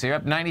happening. So you're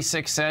up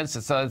 96 cents.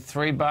 It's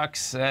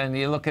 $3, and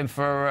you're looking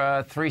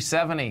for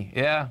 370.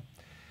 Yeah,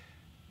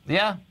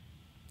 yeah.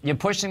 You're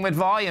pushing with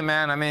volume,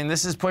 man. I mean,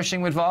 this is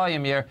pushing with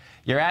volume.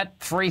 You're at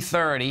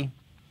 330.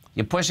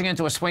 You're pushing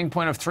into a swing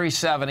point of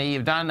 370.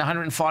 You've done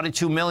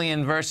 142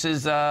 million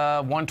versus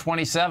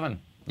 127.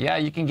 Yeah,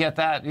 you can get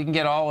that. You can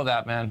get all of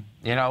that, man.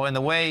 You know, and the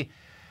way.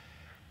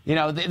 You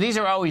know, these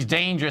are always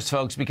dangerous,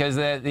 folks, because,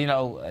 you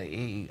know,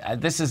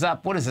 this is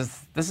up, what is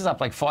this? This is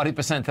up like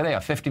 40% today, or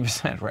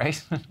 50%,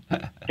 right?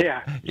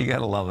 Yeah. You got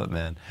to love it,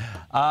 man.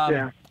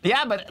 Yeah.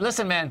 Yeah, but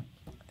listen, man,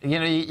 you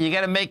know, you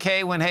got to make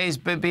hay when hay's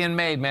being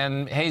made,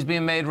 man. Hay's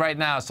being made right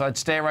now, so I'd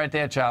stay right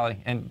there, Charlie.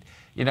 And,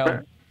 you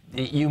know,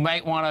 you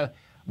might want to,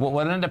 what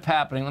will end up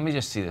happening, let me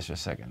just see this for a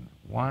second.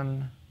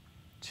 1,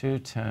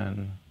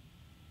 210,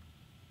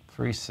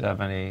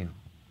 370,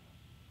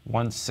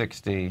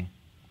 160,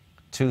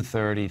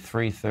 230,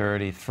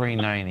 330,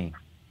 390.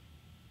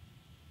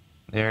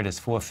 There it is,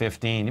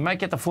 415. You might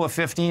get the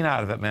 415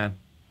 out of it, man.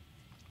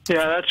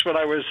 Yeah, that's what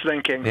I was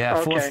thinking. Yeah,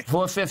 okay.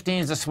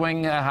 415 is the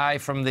swing high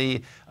from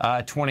the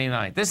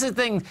 29th.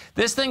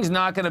 This thing's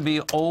not going to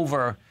be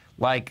over,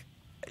 like,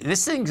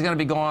 this thing's going to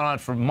be going on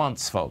for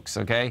months, folks,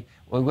 okay?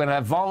 We're going to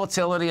have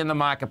volatility in the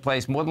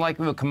marketplace. More than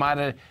likely, we'll come out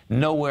of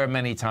nowhere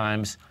many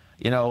times,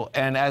 you know,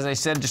 and as I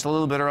said just a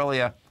little bit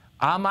earlier,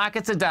 our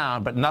markets are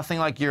down, but nothing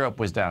like Europe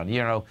was down.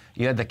 You know,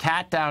 you had the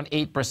CAT down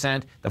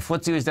 8%, the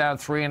FTSE was down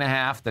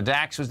 3.5%, the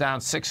DAX was down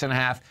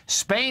 6.5%,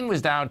 Spain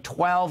was down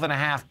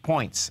 12.5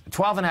 points,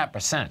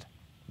 12.5%.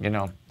 You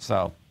know,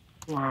 so.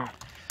 Wow.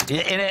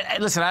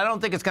 Listen, I don't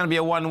think it's going to be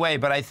a one-way,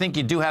 but I think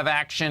you do have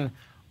action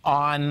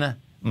on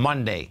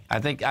Monday.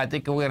 I think we're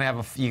going to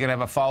have you're going to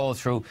have a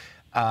follow-through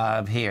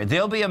here.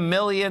 There'll be a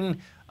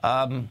million,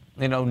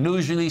 you know,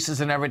 news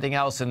releases and everything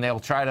else, and they'll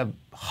try to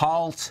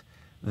halt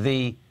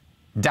the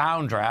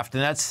downdraft,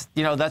 and that's,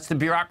 you know, that's the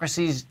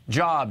bureaucracy's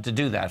job to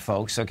do that,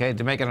 folks, okay,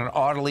 to make it an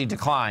orderly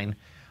decline,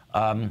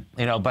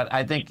 you know, but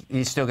I think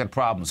you still get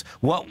problems.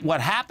 What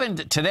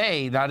happened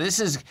today, now this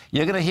is,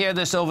 you're going to hear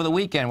this over the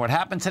weekend, what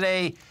happened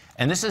today,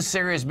 and this is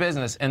serious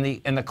business, in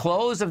the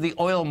close of the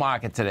oil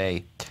market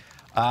today,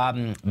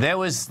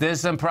 there's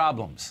some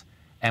problems,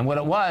 and what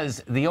it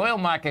was, the oil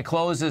market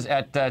closes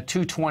at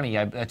 220,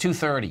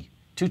 230,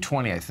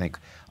 220, I think,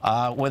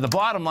 where the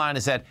bottom line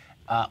is that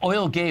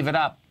oil gave it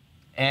up,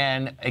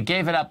 and it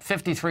gave it up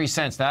 53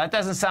 cents. Now, that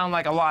doesn't sound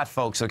like a lot,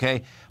 folks,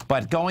 okay?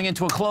 But going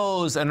into a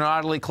close, an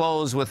orderly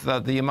close with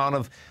the amount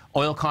of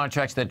oil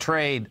contracts that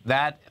trade,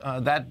 that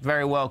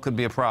very well could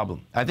be a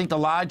problem. I think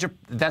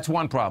that's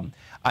one problem.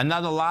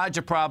 Another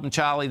larger problem,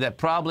 Charlie, that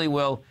probably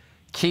will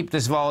keep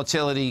this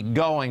volatility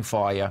going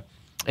for you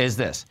is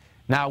this.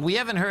 Now, we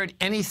haven't heard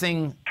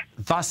anything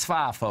thus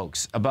far,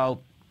 folks, about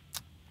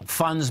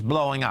funds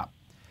blowing up.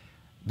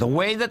 The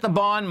way that the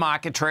bond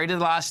market traded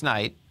last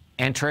night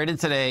and traded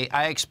today,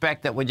 I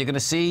expect that what you're going to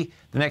see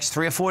the next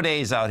 3 or 4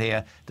 days out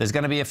here, there's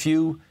going to be a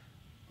few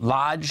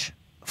large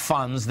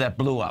funds that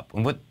blew up.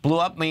 And what blew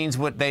up means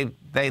what they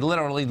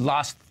literally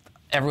lost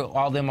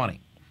all their money.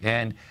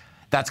 And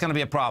that's going to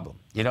be a problem,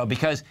 you know,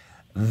 because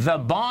the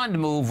bond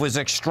move was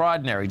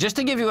extraordinary. Just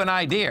to give you an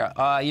idea,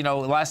 you know,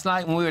 last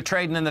night when we were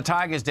trading in the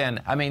Tiger's Den,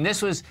 I mean,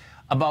 this was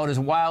about as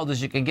wild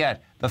as you can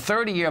get. The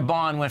 30-year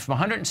bond went from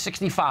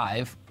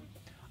 165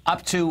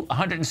 up to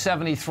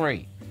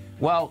 173.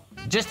 Well,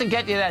 just to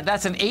get you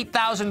that's an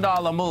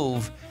 $8,000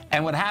 move.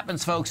 And what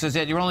happens, folks, is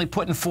that you're only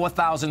putting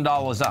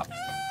 $4,000 up,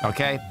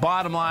 okay?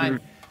 Bottom line,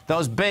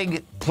 those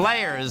big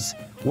players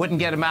wouldn't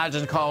get a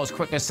margin call as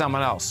quick as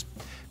someone else.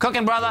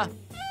 Cooking, brother.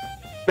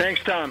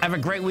 Thanks, Tom. Have a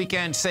great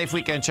weekend. Safe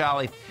weekend,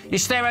 Charlie. You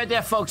stay right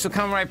there, folks. We'll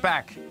come right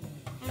back.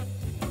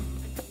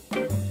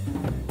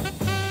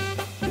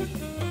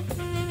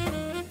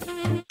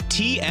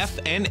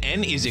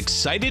 TFNN is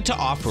excited to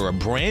offer a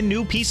brand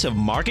new piece of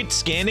market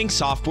scanning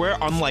software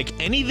unlike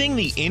anything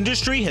the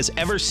industry has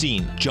ever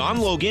seen. John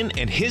Logan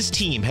and his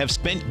team have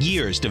spent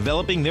years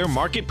developing their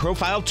market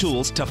profile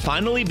tools to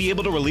finally be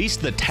able to release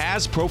the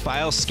TAS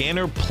Profile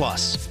Scanner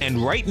Plus. And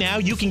right now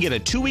you can get a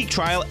 2-week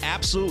trial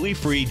absolutely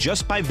free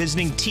just by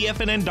visiting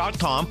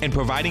TFNN.com and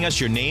providing us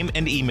your name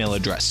and email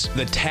address.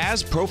 The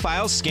TAS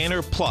Profile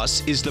Scanner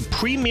Plus is the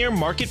premier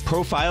market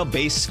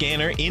profile-based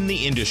scanner in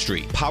the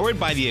industry. Powered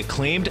by the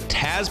acclaimed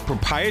TAS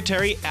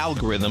proprietary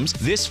algorithms,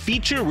 this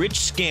feature-rich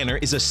scanner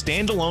is a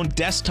standalone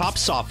desktop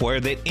software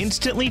that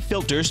instantly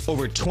filters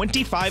over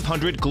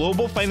 2,500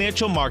 global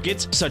financial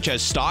markets such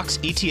as stocks,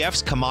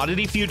 ETFs,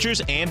 commodity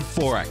futures, and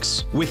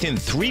Forex. Within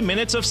 3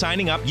 minutes of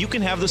signing up, you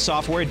can have the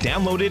software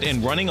downloaded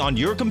and running on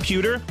your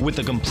computer with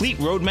a complete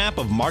roadmap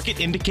of market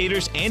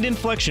indicators and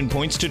inflection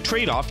points to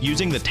trade off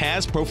using the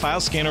TAS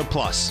Profile Scanner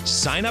Plus.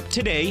 Sign up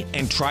today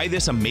and try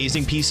this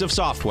amazing piece of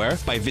software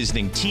by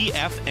visiting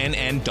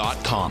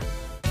TFNN.com.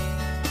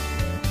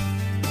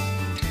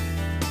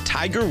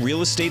 Tiger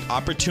Real Estate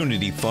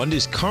Opportunity Fund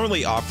is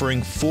currently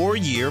offering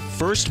 4-year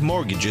first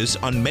mortgages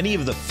on many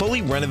of the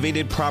fully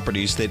renovated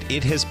properties that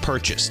it has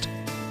purchased.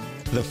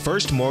 The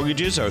first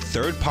mortgages are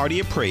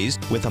third-party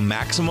appraised with a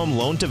maximum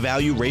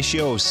loan-to-value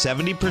ratio of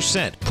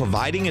 70%,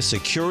 providing a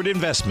secured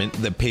investment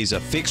that pays a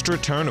fixed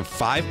return of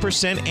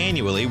 5%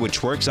 annually,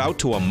 which works out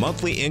to a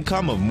monthly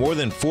income of more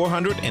than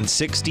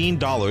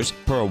 $416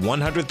 per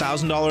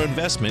 $100,000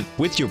 investment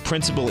with your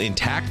principal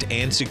intact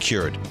and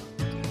secured.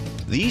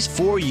 These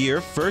 4-year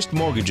first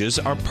mortgages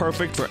are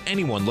perfect for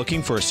anyone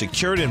looking for a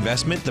secured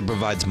investment that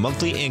provides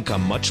monthly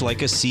income much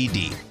like a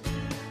CD.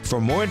 For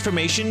more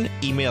information,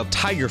 email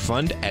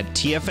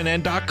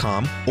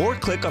tigerfund@tfnn.com or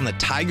click on the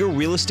Tiger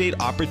Real Estate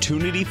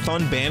Opportunity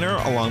Fund banner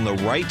along the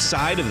right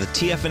side of the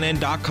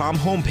tfnn.com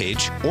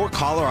homepage, or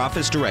call our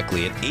office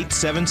directly at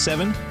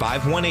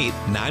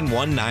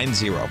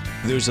 877-518-9190.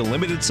 There's a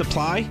limited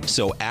supply,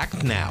 so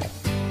act now.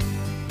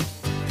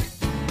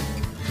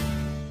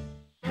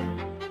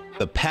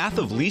 The Path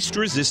of Least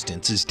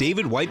Resistance is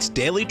David White's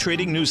daily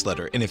trading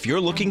newsletter, and if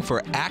you're looking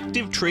for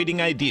active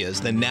trading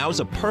ideas, then now's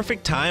a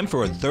perfect time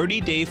for a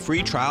 30-day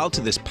free trial to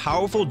this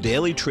powerful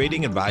daily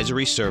trading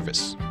advisory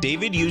service.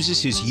 David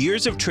uses his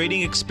years of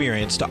trading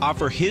experience to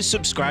offer his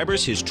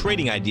subscribers his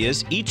trading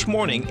ideas each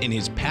morning in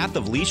his Path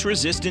of Least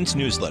Resistance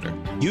newsletter.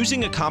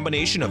 Using a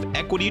combination of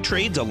equity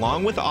trades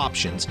along with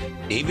options,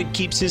 David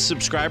keeps his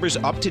subscribers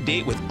up to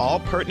date with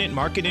all pertinent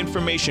market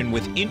information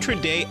with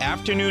intraday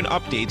afternoon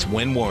updates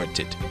when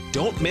warranted.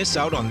 Don't miss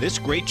out on this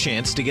great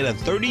chance to get a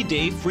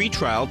 30-day free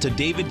trial to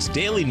David's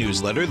daily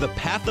newsletter, The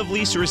Path of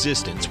Least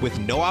Resistance, with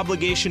no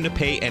obligation to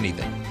pay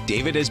anything.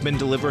 David has been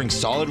delivering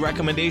solid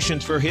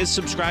recommendations for his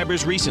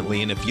subscribers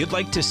recently, and if you'd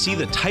like to see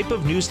the type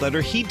of newsletter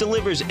he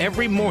delivers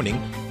every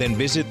morning, then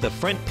visit the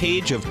front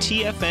page of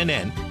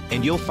TFNN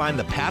and you'll find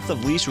The Path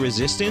of Least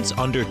Resistance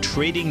under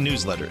Trading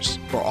Newsletters.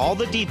 For all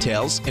the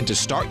details and to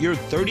start your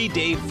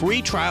 30-day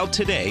free trial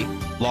today,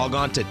 log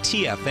on to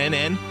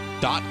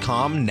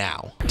TFNN.com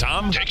now.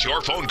 Tom takes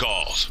your phone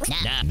calls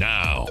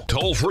now.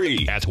 Toll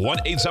free at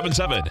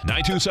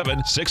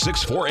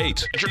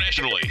 1-877-927-6648.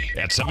 Internationally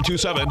at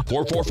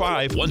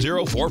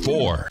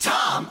 727-445-1044.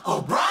 Tom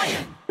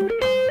O'Brien.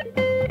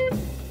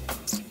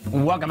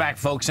 Welcome back,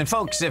 folks. And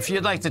folks, if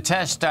you'd like to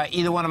test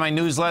either one of my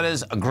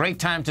newsletters, a great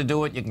time to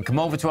do it. You can come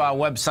over to our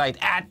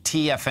website at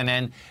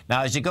TFNN.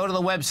 Now, as you go to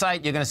the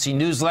website, you're going to see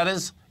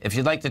newsletters. If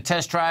you'd like to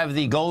test drive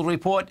the Gold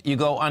Report, you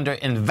go under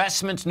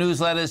Investments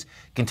Newsletters.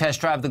 You can test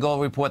drive the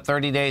Gold Report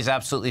 30 days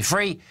absolutely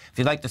free. If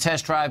you'd like to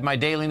test drive my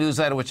daily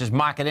newsletter, which is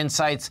Market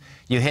Insights,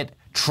 you hit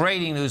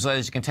Trading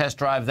Newsletters. You can test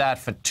drive that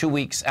for 2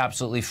 weeks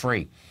absolutely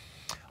free.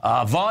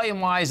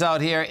 Volume-wise out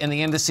here in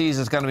the indices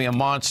is going to be a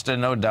monster,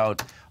 no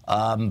doubt.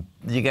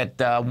 You get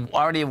we're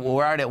already at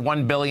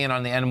 $1 billion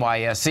on the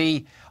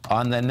NYSE.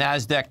 On the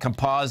NASDAQ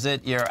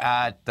Composite, you're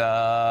at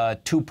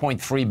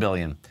 $2.3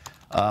 billion.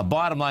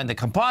 Bottom line, the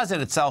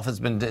composite itself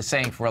has been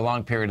saying for a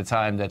long period of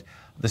time that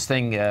this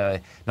thing not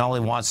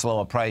only wants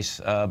lower price,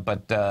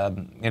 but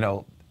you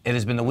know, it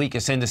has been the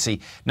weakest indice.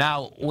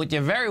 Now, what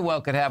you very well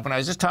could have, when I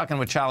was just talking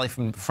with Charlie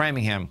from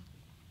Framingham,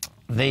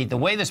 the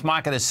way this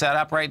market is set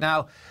up right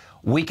now,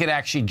 we could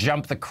actually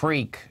jump the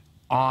creek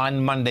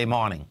on Monday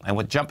morning. And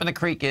what jumping the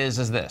creek is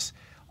this.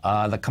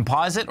 The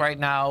composite right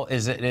now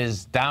is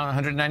down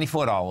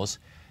 $194.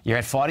 You're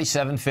at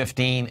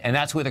 $47.15, and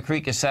that's where the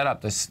creek is set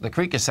up. The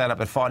creek is set up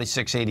at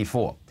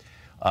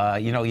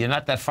 $46.84. You know, you're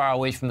not that far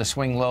away from the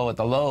swing low at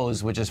the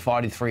lows, which is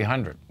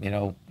 $4,300. You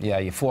know, yeah,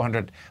 you're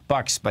 $400,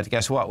 but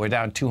guess what? We're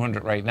down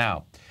 $200 right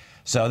now.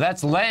 So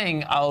that's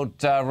laying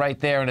out right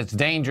there, and it's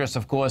dangerous,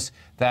 of course,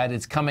 that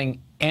it's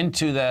coming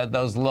into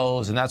those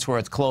lows, and that's where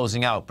it's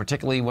closing out,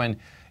 particularly when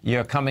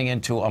you're coming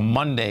into a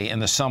Monday in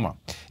the summer.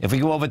 If we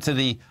go over to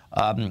the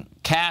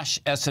cash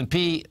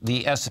S&P,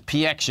 the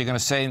SPX, you're going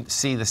to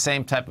see the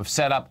same type of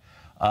setup.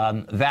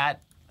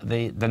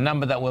 The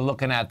number that we're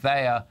looking at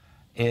there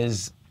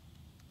is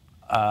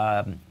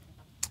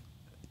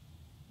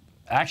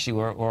actually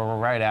we're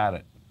right at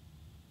it.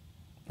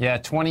 Yeah,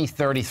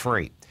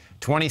 2033.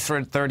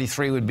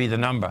 2033 would be the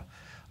number.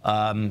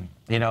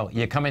 You know,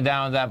 you're coming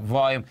down that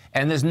volume,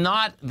 and there's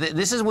not.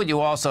 This is what you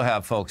also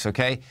have, folks.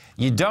 Okay,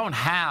 you don't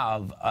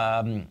have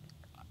a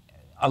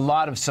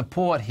lot of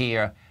support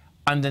here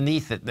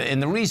underneath it,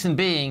 and the reason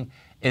being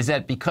is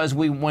that because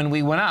when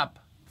we went up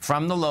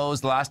from the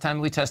lows, the last time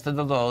we tested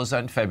the lows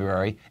in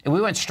February, and we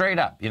went straight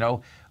up. You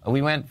know,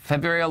 we went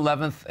February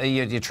 11th.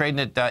 You're trading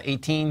at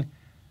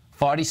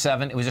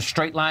 1847. It was a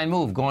straight line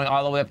move going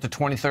all the way up to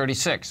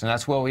 2036, and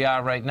that's where we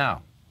are right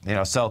now. You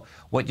know, so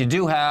what you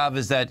do have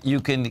is that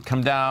you can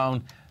come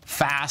down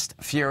fast,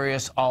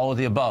 furious, all of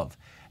the above.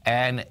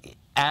 And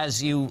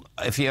as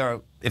if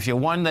you're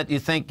one that you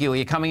think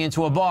you're coming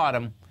into a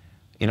bottom,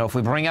 you know, if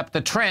we bring up the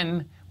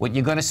trend, what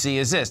you're going to see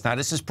is this. Now,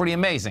 this is pretty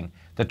amazing.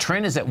 The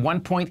trend is at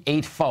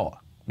 1.84.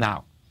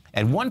 Now,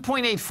 at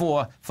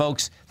 1.84,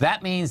 folks,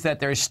 that means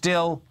that there's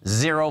still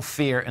zero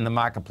fear in the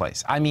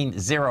marketplace. I mean,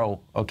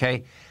 zero,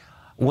 okay?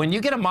 When you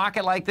get a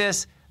market like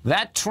this,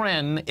 that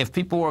trend, if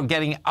people were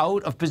getting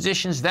out of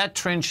positions, that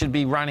trend should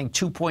be running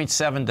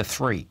 2.7 to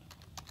 3.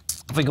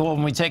 If we go over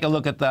and we take a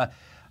look at the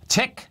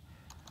tick,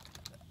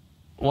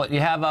 what you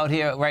have out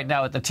here right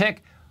now at the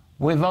tick,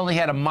 we've only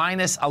had a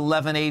minus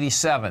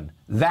 1187.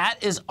 That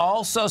is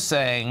also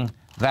saying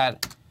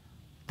that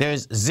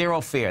there's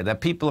zero fear,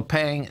 that people are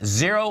paying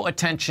zero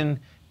attention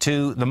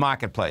to the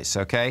marketplace,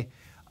 okay?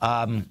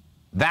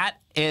 That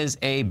is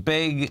a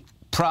big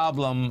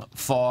problem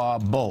for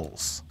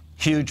bulls.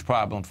 Huge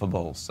problem for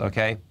bulls,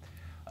 okay?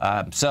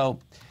 So,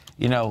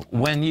 you know,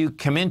 when you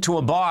come into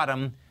a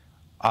bottom,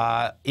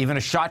 even a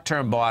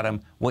short-term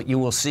bottom, what you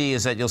will see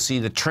is that you'll see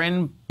the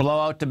trend blow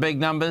out to big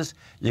numbers.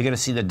 You're going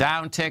to see the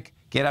downtick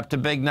get up to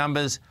big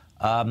numbers,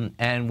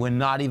 and we're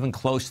not even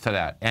close to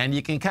that. And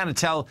you can kind of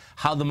tell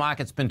how the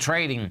market's been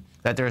trading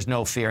that there's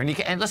no fear.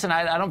 And listen,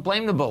 I don't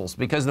blame the bulls,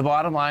 because the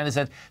bottom line is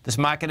that this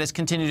market has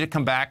continued to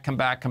come back.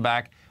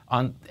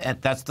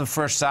 That's the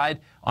first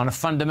side. On a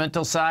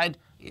fundamental side,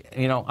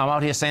 you know, I'm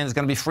out here saying there's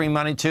going to be free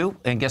money too.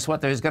 And guess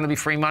what? There's going to be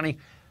free money.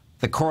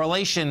 The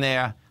correlation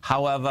there,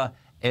 however,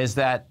 is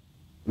that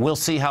we'll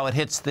see how it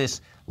hits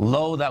this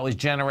low that was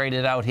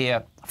generated out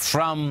here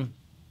from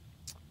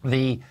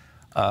the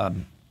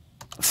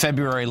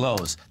February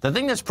lows. The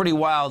thing that's pretty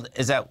wild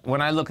is that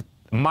when I look at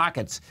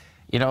markets,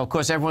 you know, of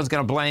course, everyone's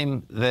going to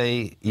blame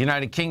the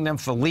United Kingdom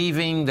for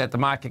leaving, that the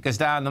market goes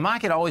down. The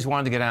market always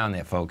wanted to go down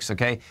there, folks,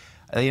 okay?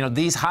 You know,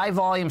 these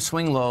high-volume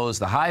swing lows,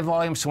 the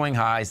high-volume swing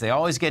highs, they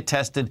always get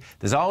tested.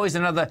 There's always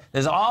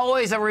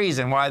a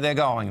reason why they're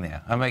going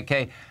there. I mean,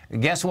 okay,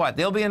 guess what?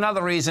 There'll be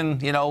another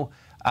reason, you know,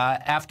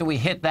 after we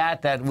hit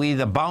that we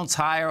either bounce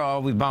higher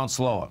or we bounce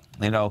lower.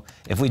 You know,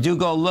 if we do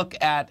go look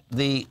at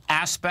the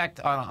aspect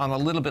on a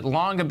little bit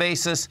longer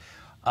basis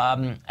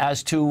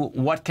as to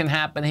what can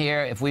happen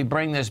here, if we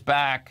bring this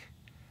back,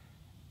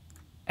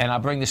 and I'll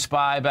bring the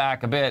SPY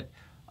back a bit,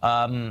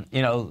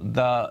 you know,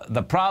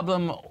 the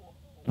problem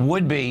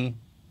would be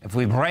if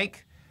we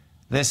break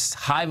this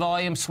high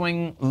volume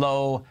swing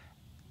low,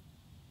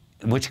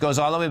 which goes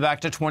all the way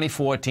back to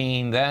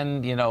 2014,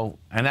 then, you know,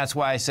 and that's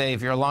why I say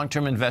if you're a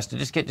long-term investor,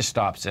 just get your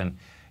stops in,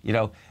 you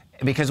know,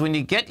 because when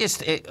you get your,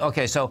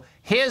 okay, so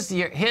here's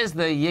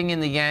the yin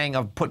and the yang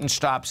of putting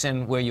stops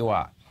in where you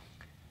are.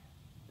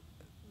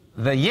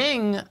 The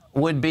yin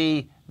would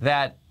be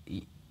that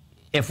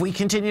if we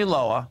continue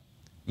lower,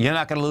 you're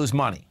not going to lose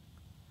money.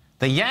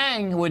 The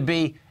yang would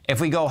be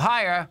if we go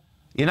higher,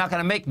 you're not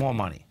going to make more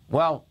money.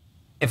 Well,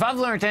 if I've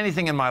learned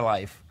anything in my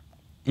life,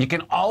 you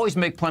can always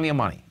make plenty of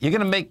money. You're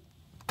going to make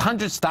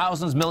hundreds,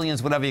 thousands,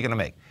 millions, whatever you're going to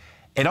make.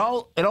 It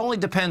only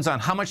depends on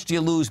how much do you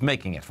lose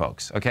making it,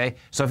 folks, okay?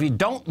 So if you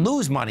don't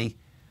lose money,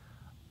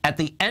 at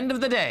the end of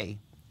the day,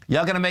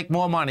 you're going to make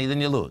more money than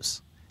you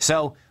lose.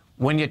 So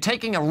when you're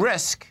taking a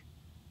risk,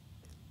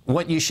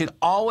 what you should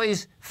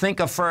always think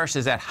of first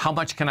is that how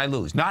much can I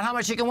lose? Not how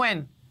much you can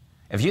win.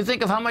 If you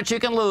think of how much you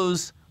can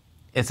lose,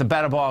 it's a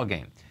better ball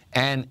game.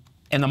 And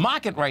in the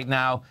market right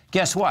now,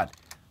 guess what?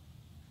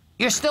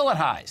 You're still at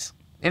highs.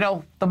 You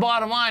know, the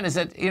bottom line is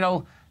that, you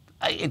know,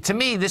 to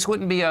me, this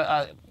wouldn't be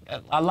a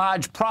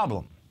large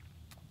problem.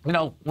 You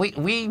know,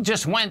 we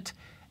just went,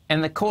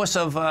 in the course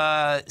of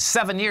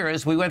 7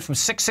 years, we went from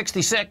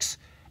 666,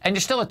 and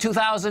you're still at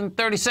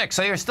 2,036,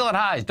 so you're still at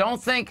highs.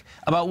 Don't think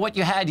about what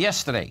you had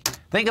yesterday.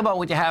 Think about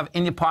what you have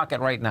in your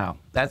pocket right now.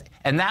 That'd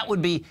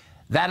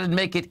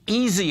make it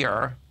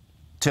easier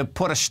to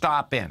put a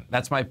stop in.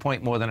 That's my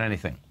point more than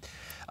anything.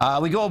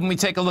 We go over and we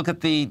take a look at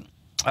the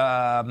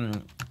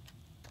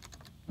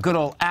good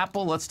old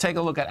Apple. Let's take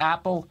a look at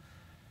Apple.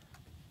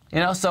 You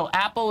know, so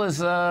Apple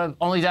is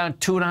only down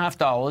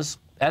 $2.50.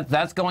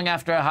 That's going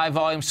after a high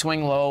volume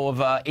swing low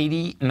of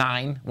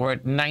 89. We're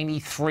at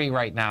 93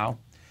 right now.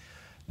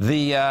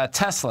 The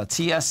Tesla,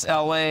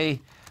 TSLA,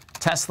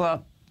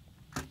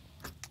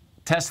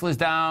 Tesla's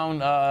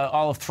down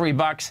all of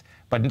 $3.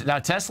 But now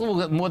Tesla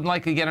will more than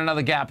likely get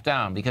another gap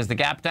down, because the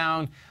gap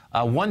down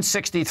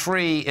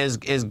 163 is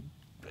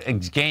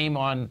game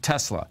on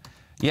Tesla.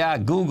 Yeah,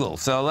 Google.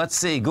 So let's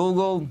see,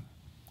 Google.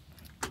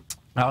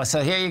 Oh,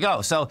 so here you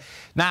go. So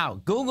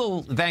now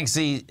Google,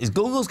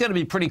 Google's going to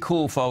be pretty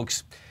cool,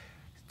 folks,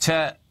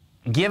 to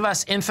give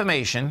us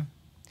information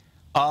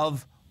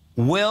of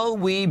will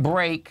we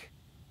break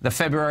the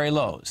February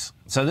lows.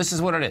 So this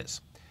is what it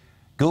is.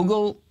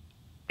 Google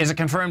is a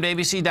confirmed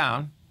ABC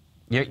down.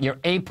 Your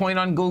A point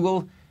on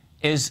Google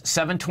is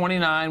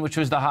 729, which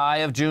was the high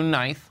of June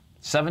 9th.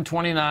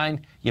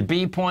 729. Your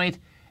B point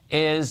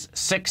is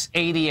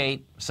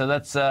 688. So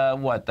that's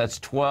what? That's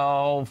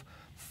 12,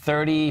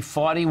 30,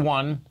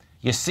 41.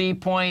 Your C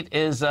point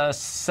is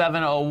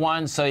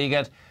 701. So you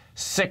get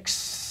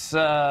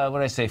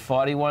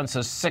 41.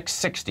 So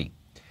 660.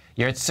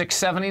 You're at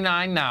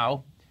 679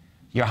 now.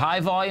 Your high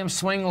volume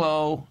swing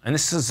low, and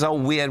this is so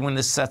weird when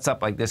this sets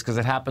up like this because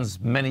it happens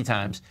many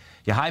times.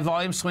 Your high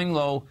volume swing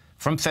low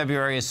from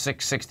February is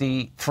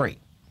 663.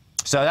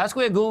 So that's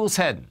where Google's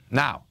heading.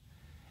 Now,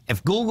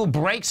 if Google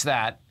breaks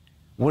that,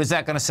 what is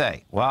that going to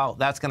say? Well,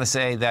 that's going to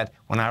say that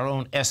when our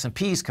own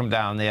S&Ps come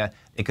down there,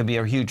 it could be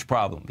a huge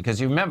problem. Because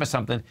you remember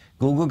something,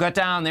 Google got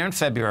down there in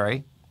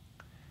February,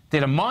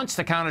 did a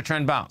monster counter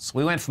trend bounce.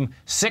 We went from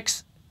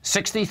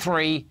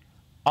 663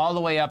 all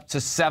the way up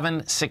to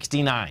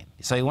 769.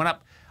 So you went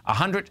up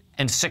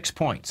 106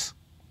 points.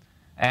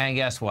 And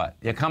guess what?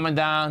 You're coming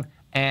down,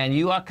 and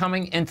you are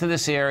coming into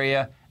this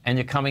area, and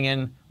you're coming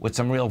in with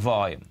some real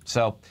volume.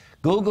 So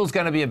Google's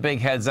going to be a big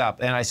heads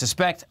up. And I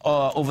suspect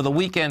over the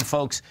weekend,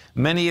 folks,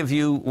 many of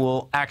you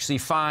will actually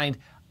find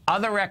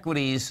other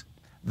equities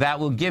that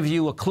will give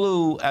you a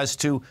clue as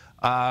to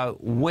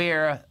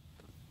where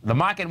the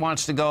market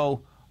wants to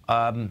go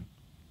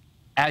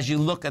as you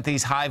look at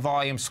these high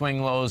volume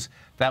swing lows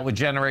that were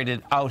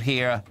generated out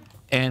here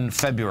in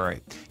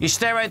February. You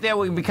stay right there.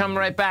 We'll be coming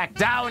right back.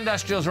 Dow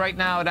Industrials right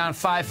now down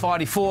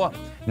 544.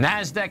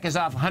 NASDAQ is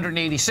off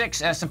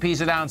 186.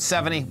 S&Ps are down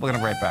 70. We're going to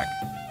be right back.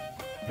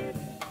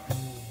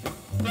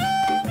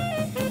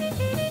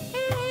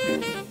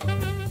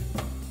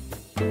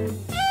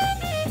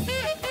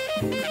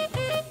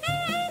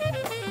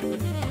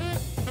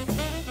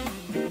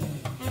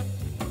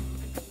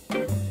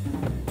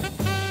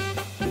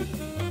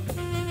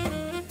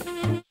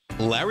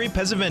 Larry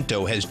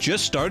Pesavento has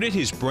just started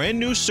his brand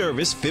new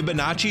service,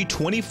 Fibonacci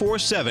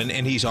 24/7,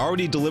 and he's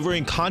already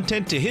delivering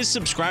content to his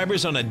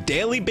subscribers on a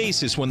daily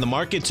basis when the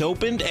market's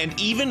opened and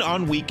even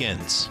on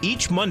weekends.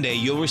 Each Monday,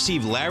 you'll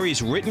receive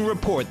Larry's written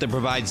report that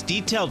provides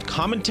detailed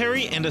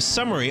commentary and a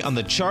summary on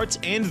the charts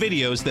and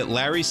videos that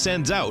Larry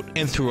sends out.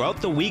 And throughout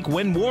the week,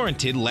 when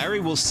warranted, Larry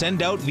will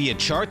send out via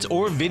charts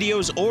or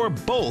videos or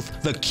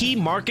both the key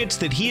markets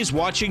that he is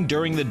watching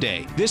during the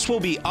day. This will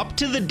be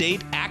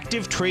up-to-the-date,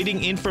 active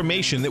trading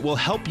information that will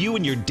help you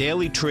in your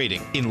daily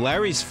trading. In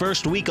Larry's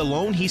first week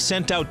alone, he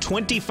sent out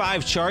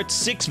 25 charts,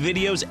 6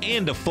 videos,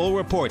 and a full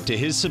report to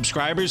his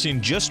subscribers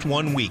in just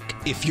 1 week.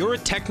 If you're a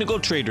technical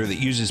trader that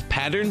uses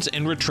patterns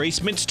and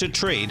retracements to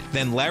trade,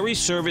 then Larry's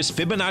service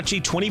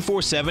Fibonacci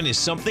 24/7 is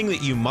something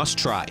that you must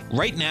try.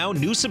 Right now,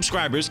 new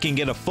subscribers can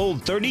get a full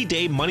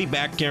 30-day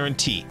money-back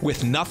guarantee.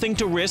 With nothing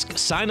to risk,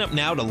 sign up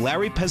now to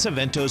Larry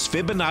Pesavento's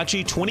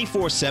Fibonacci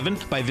 24/7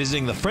 by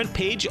visiting the front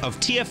page of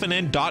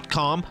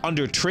TFNN.com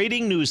under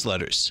Trading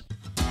Newsletters.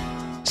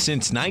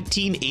 Since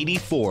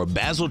 1984,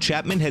 Basil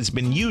Chapman has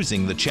been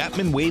using the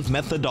Chapman Wave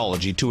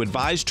methodology to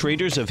advise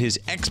traders of his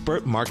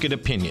expert market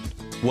opinion.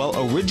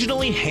 While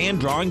originally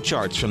hand-drawing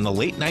charts from the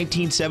late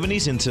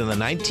 1970s into the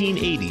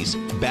 1980s,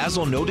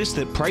 Basil noticed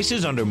that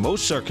prices under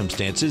most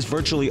circumstances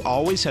virtually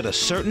always had a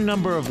certain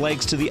number of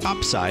legs to the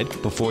upside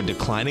before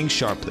declining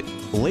sharply.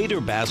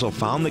 Later, Basil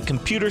found that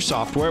computer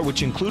software,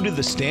 which included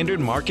the standard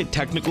market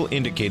technical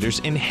indicators,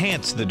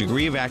 enhanced the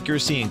degree of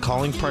accuracy in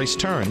calling price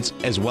turns,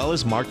 as well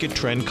as market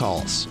trend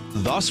calls.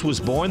 Thus was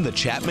born the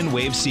Chapman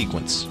Wave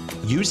sequence.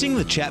 Using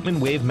the Chapman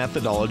Wave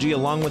methodology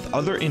along with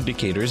other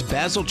indicators,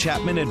 Basil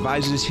Chapman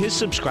advises his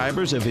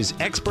subscribers of his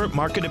expert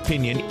market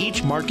opinion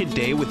each market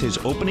day with his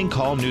opening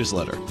call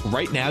newsletter.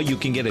 Right now, you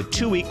can get a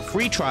 2-week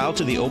free trial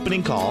to the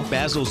opening call,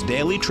 Basil's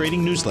daily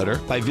trading newsletter,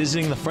 by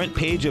visiting the front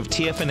page of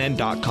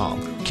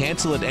TFNN.com.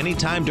 Cancel at any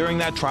time during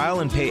that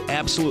trial and pay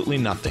absolutely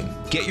nothing.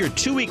 Get your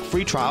 2-week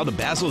free trial to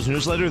Basil's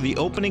newsletter, The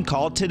Opening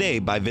Call, today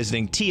by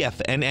visiting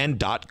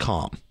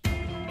TFNN.com.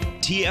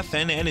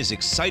 TFNN is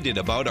excited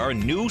about our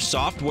new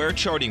software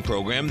charting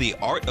program, The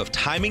Art of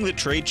Timing the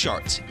Trade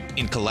Charts.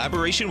 In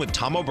collaboration with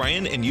Tom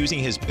O'Brien and using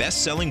his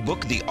best-selling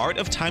book, The Art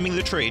of Timing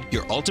the Trade,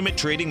 Your Ultimate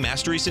Trading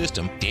Mastery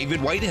System, David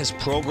White has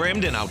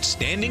programmed an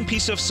outstanding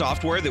piece of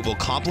software that will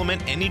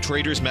complement any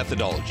trader's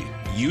methodology.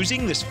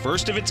 Using this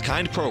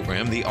first-of-its-kind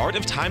program, The Art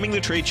of Timing the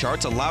Trade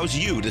Charts allows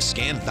you to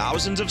scan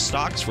thousands of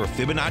stocks for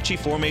Fibonacci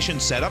formation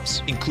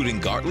setups,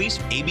 including Gartleys,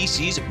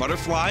 ABCs,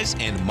 butterflies,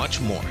 and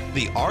much more.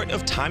 The Art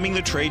of Timing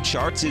the Trade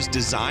Charts is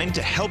designed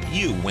to help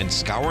you when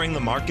scouring the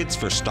markets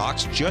for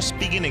stocks just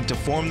beginning to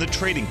form the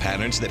trading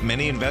patterns that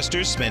many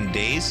investors spend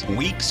days,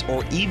 weeks,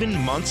 or even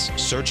months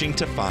searching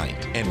to find.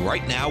 And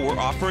right now, we're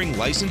offering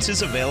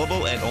licenses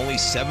available at only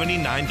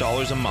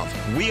 $79 a month.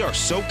 We are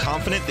so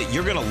confident that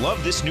you're going to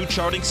love this new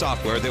charting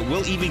software that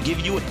will even give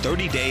you a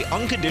 30-day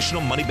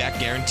unconditional money-back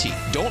guarantee.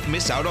 Don't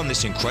miss out on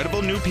this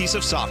incredible new piece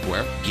of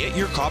software. Get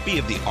your copy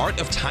of The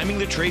Art of Timing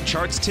the Trade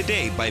Charts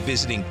today by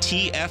visiting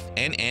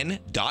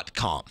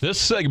TFNN.com.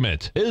 This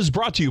segment is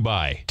brought to you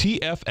by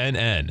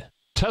TFNN.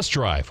 Test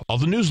drive all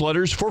the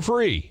newsletters for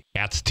free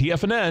at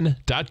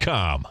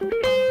TFNN.com.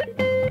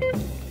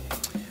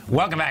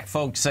 Welcome back,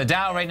 folks.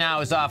 Dow right now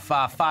is off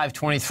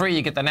 523.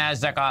 You get the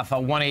NASDAQ off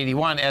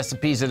 181.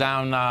 S&Ps are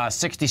down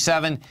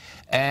 67.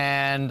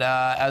 And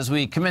as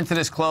we come into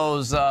this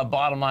close,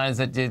 bottom line is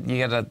that you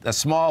get a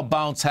small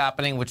bounce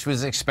happening, which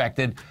was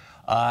expected.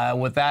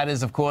 What that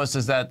is, of course,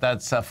 is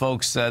that's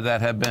folks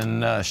that have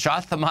been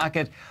short the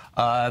market.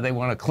 They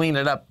want to clean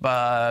it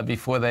up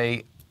before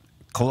they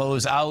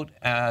close out,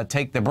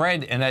 take the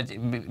bread, and that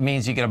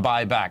means you get a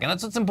buy back. And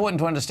that's what's important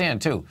to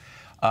understand, too.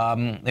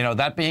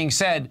 That being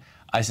said,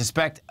 I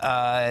suspect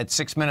at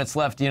 6 minutes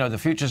left, the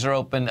futures are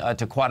open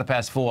to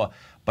 4:15,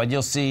 but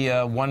you'll see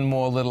one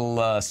more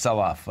little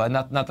sell-off.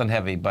 Nothing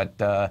heavy,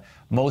 but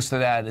most of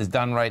that is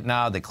done right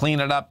now. They clean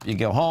it up. You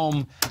go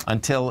home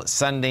until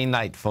Sunday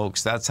night,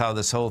 folks. That's how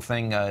this whole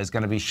thing is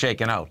going to be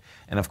shaken out.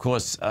 And, of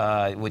course,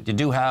 what you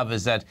do have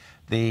is that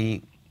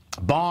the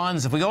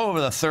bonds, if we go over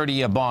the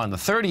 30-year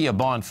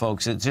bond,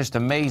 folks, it's just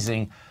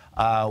amazing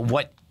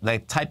what the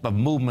type of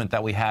movement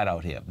that we had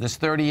out here. This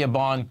 30-year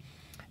bond,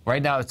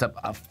 right now, it's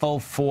a full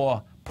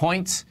 4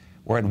 points.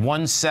 We're at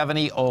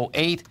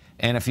 170.08.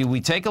 And if we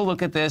take a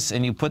look at this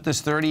and you put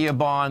this 30-year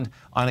bond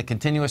on a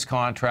continuous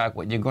contract,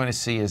 what you're going to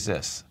see is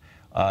this.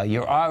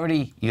 You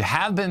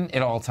have been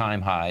at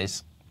all-time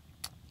highs.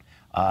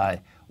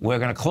 We're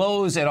going to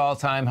close at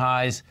all-time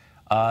highs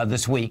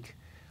this week.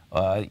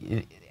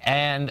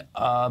 And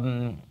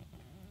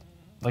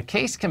the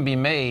case can be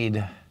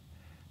made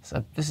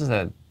So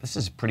this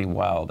is pretty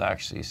wild,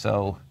 actually.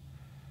 So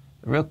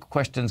the real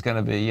question is going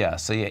to be, yeah,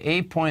 so your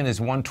A point is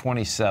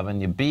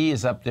 127, your B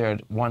is up there at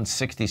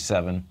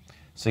 167,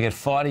 so you get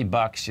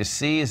 $40. Your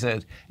C is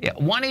at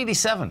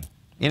 187.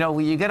 You know,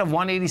 you get a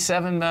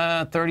 187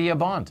 30-year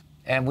bond,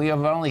 and we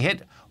have only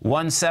hit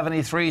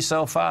 173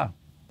 so far.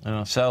 You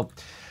know, so,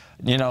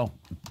 you know,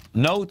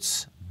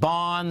 notes,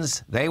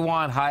 bonds, they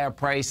want higher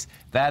price.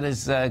 That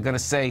is going to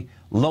say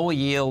lower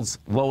yields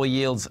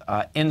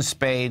in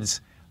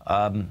spades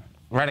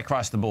right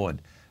across the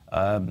board.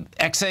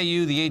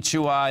 XAU, the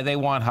HUI, they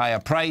want higher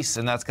price,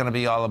 and that's going to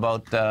be all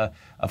about,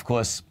 of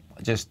course,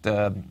 just,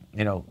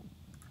 you know,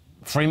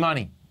 free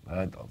money,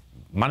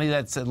 money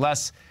that's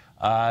less.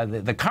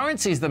 The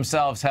currencies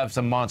themselves have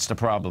some monster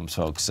problems,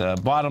 folks.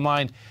 Bottom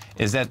line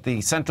is that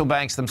the central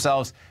banks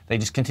themselves, they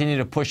just continue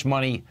to push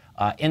money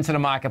into the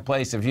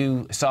marketplace. If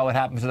you saw what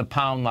happened to the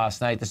pound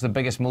last night, this is the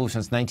biggest move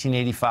since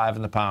 1985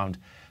 in the pound.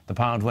 The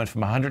pound went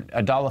from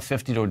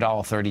 $1.50 to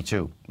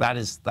 $1.32.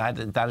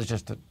 That is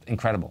just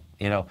incredible,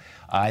 you know.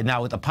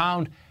 Now, what the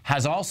pound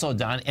has also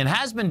done, and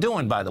has been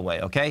doing, by the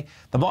way, okay,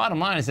 the bottom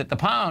line is that the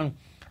pound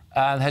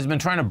has been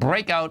trying to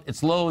break out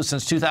its lows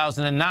since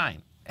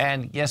 2009.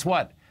 And guess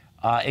what?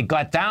 It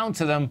got down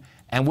to them,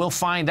 and we'll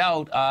find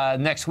out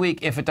next week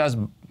if it does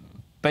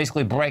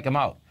basically break them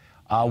out.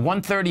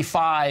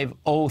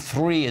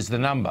 135.03 is the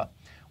number.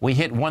 We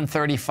hit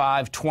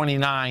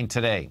 135.29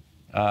 today.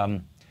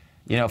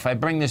 You know, if I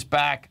bring this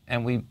back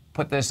and we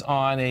put this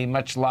on a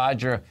much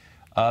larger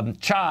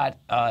chart,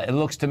 it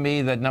looks to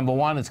me that, number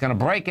one, it's going to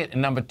break it,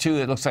 and number two,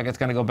 it looks like it's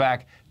going to go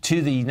back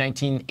to the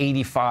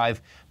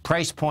 1985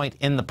 price point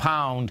in the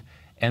pound,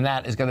 and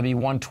that is going to be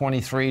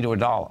 123 to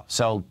 $1.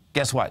 So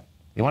guess what?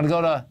 You want to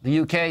go to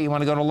the UK, you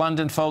want to go to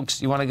London,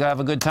 folks, you want to go have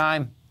a good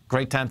time?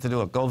 Great time to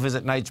do it. Go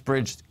visit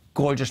Knightsbridge.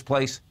 Gorgeous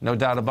place, no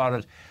doubt about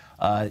it.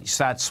 You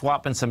start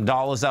swapping some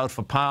dollars out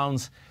for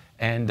pounds,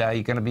 and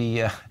you're going to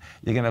be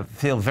you're going to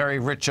feel very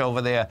rich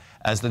over there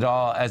as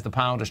the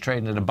pound is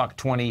trading at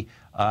 $1.20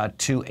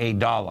 to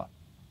 $1.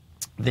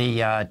 The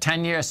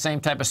 10-year, same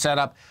type of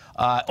setup.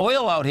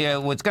 Oil out here,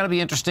 what's going to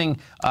be interesting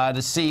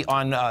to see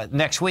on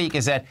next week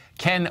is that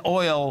can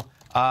oil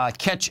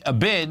catch a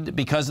bid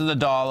because of the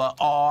dollar,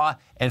 or,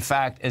 in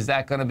fact, is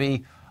that going to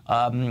be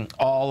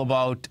all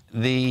about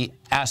the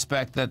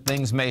aspect that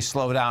things may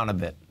slow down a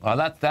bit? Well,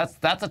 that's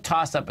a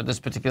toss-up at this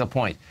particular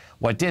point.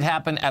 What did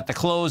happen at the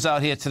close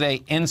out here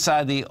today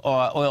inside the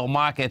oil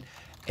market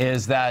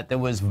is that there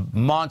was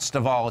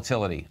monster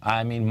volatility.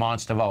 I mean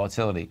monster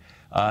volatility.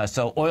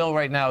 So oil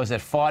right now is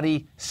at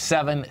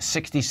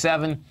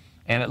 47.67,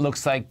 and it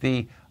looks like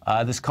the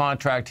this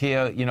contract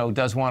here, you know,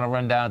 does want to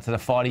run down to the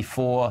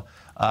 $44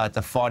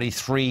 to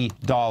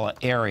 $43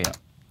 area.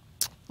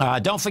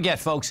 Don't forget,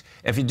 folks,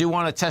 if you do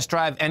want to test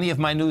drive any of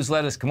my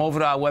newsletters, come over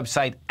to our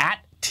website at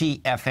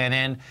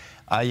TFNN.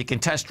 You can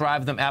test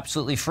drive them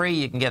absolutely free.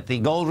 You can get the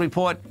Gold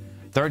Report,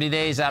 30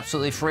 days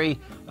absolutely free.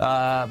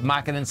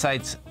 Market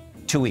Insights,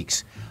 2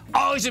 weeks.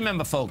 Always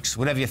remember, folks,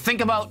 whatever you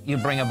think about, you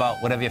bring about.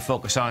 Whatever you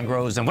focus on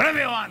grows. And whatever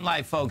you want in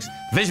life, folks,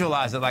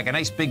 visualize it like a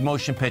nice big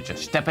motion picture.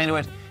 Step into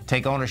it,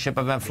 take ownership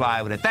of it, and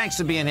fly with it. Thanks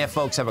for being here,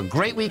 folks. Have a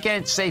great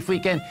weekend, safe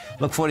weekend.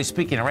 Look forward to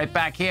speaking right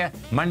back here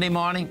Monday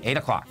morning, 8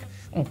 o'clock.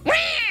 Go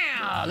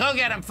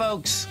get them,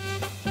 folks.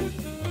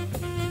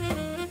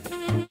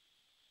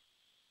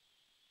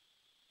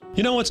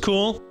 You know what's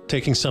cool?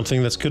 Taking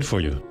something that's good for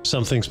you.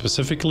 Something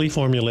specifically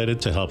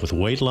formulated to help with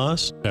weight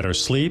loss, better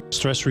sleep,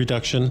 stress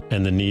reduction,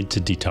 and the need to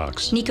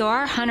detox. Nico,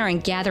 our hunter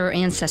and gatherer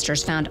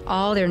ancestors found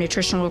all their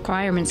nutritional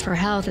requirements for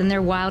health in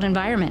their wild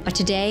environment. But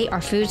today,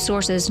 our food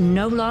sources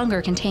no longer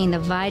contain the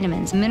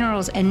vitamins,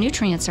 minerals, and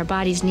nutrients our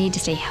bodies need to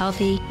stay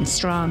healthy and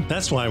strong.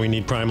 That's why we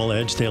need Primal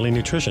Edge Daily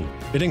Nutrition.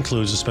 It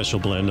includes a special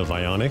blend of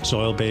ionic,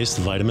 oil-based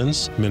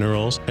vitamins,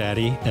 minerals,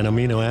 fatty, and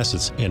amino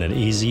acids in an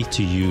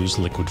easy-to-use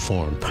liquid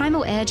form.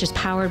 Primal Edge is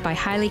powered by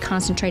highly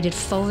concentrated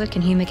fulvic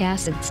and humic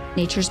acids,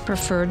 nature's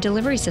preferred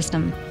delivery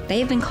system. They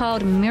have been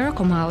called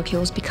miracle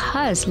molecules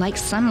because, like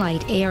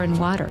sunlight, air, and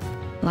water,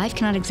 life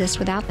cannot exist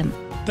without them.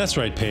 That's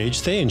right,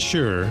 Paige. They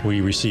ensure we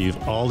receive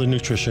all the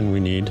nutrition we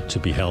need to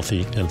be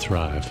healthy and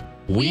thrive.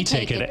 We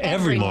take it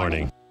every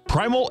morning.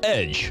 Primal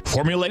Edge,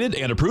 formulated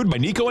and approved by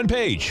Nico and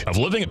Paige of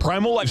Living a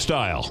Primal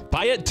Lifestyle.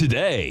 Buy it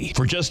today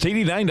for just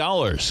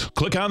 $89.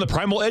 Click on the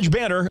Primal Edge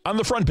banner on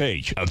the front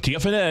page of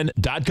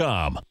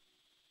TFNN.com.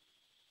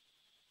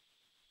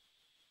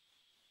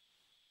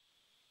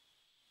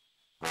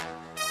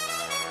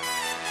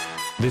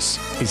 This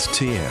is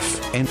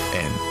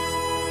TFNN.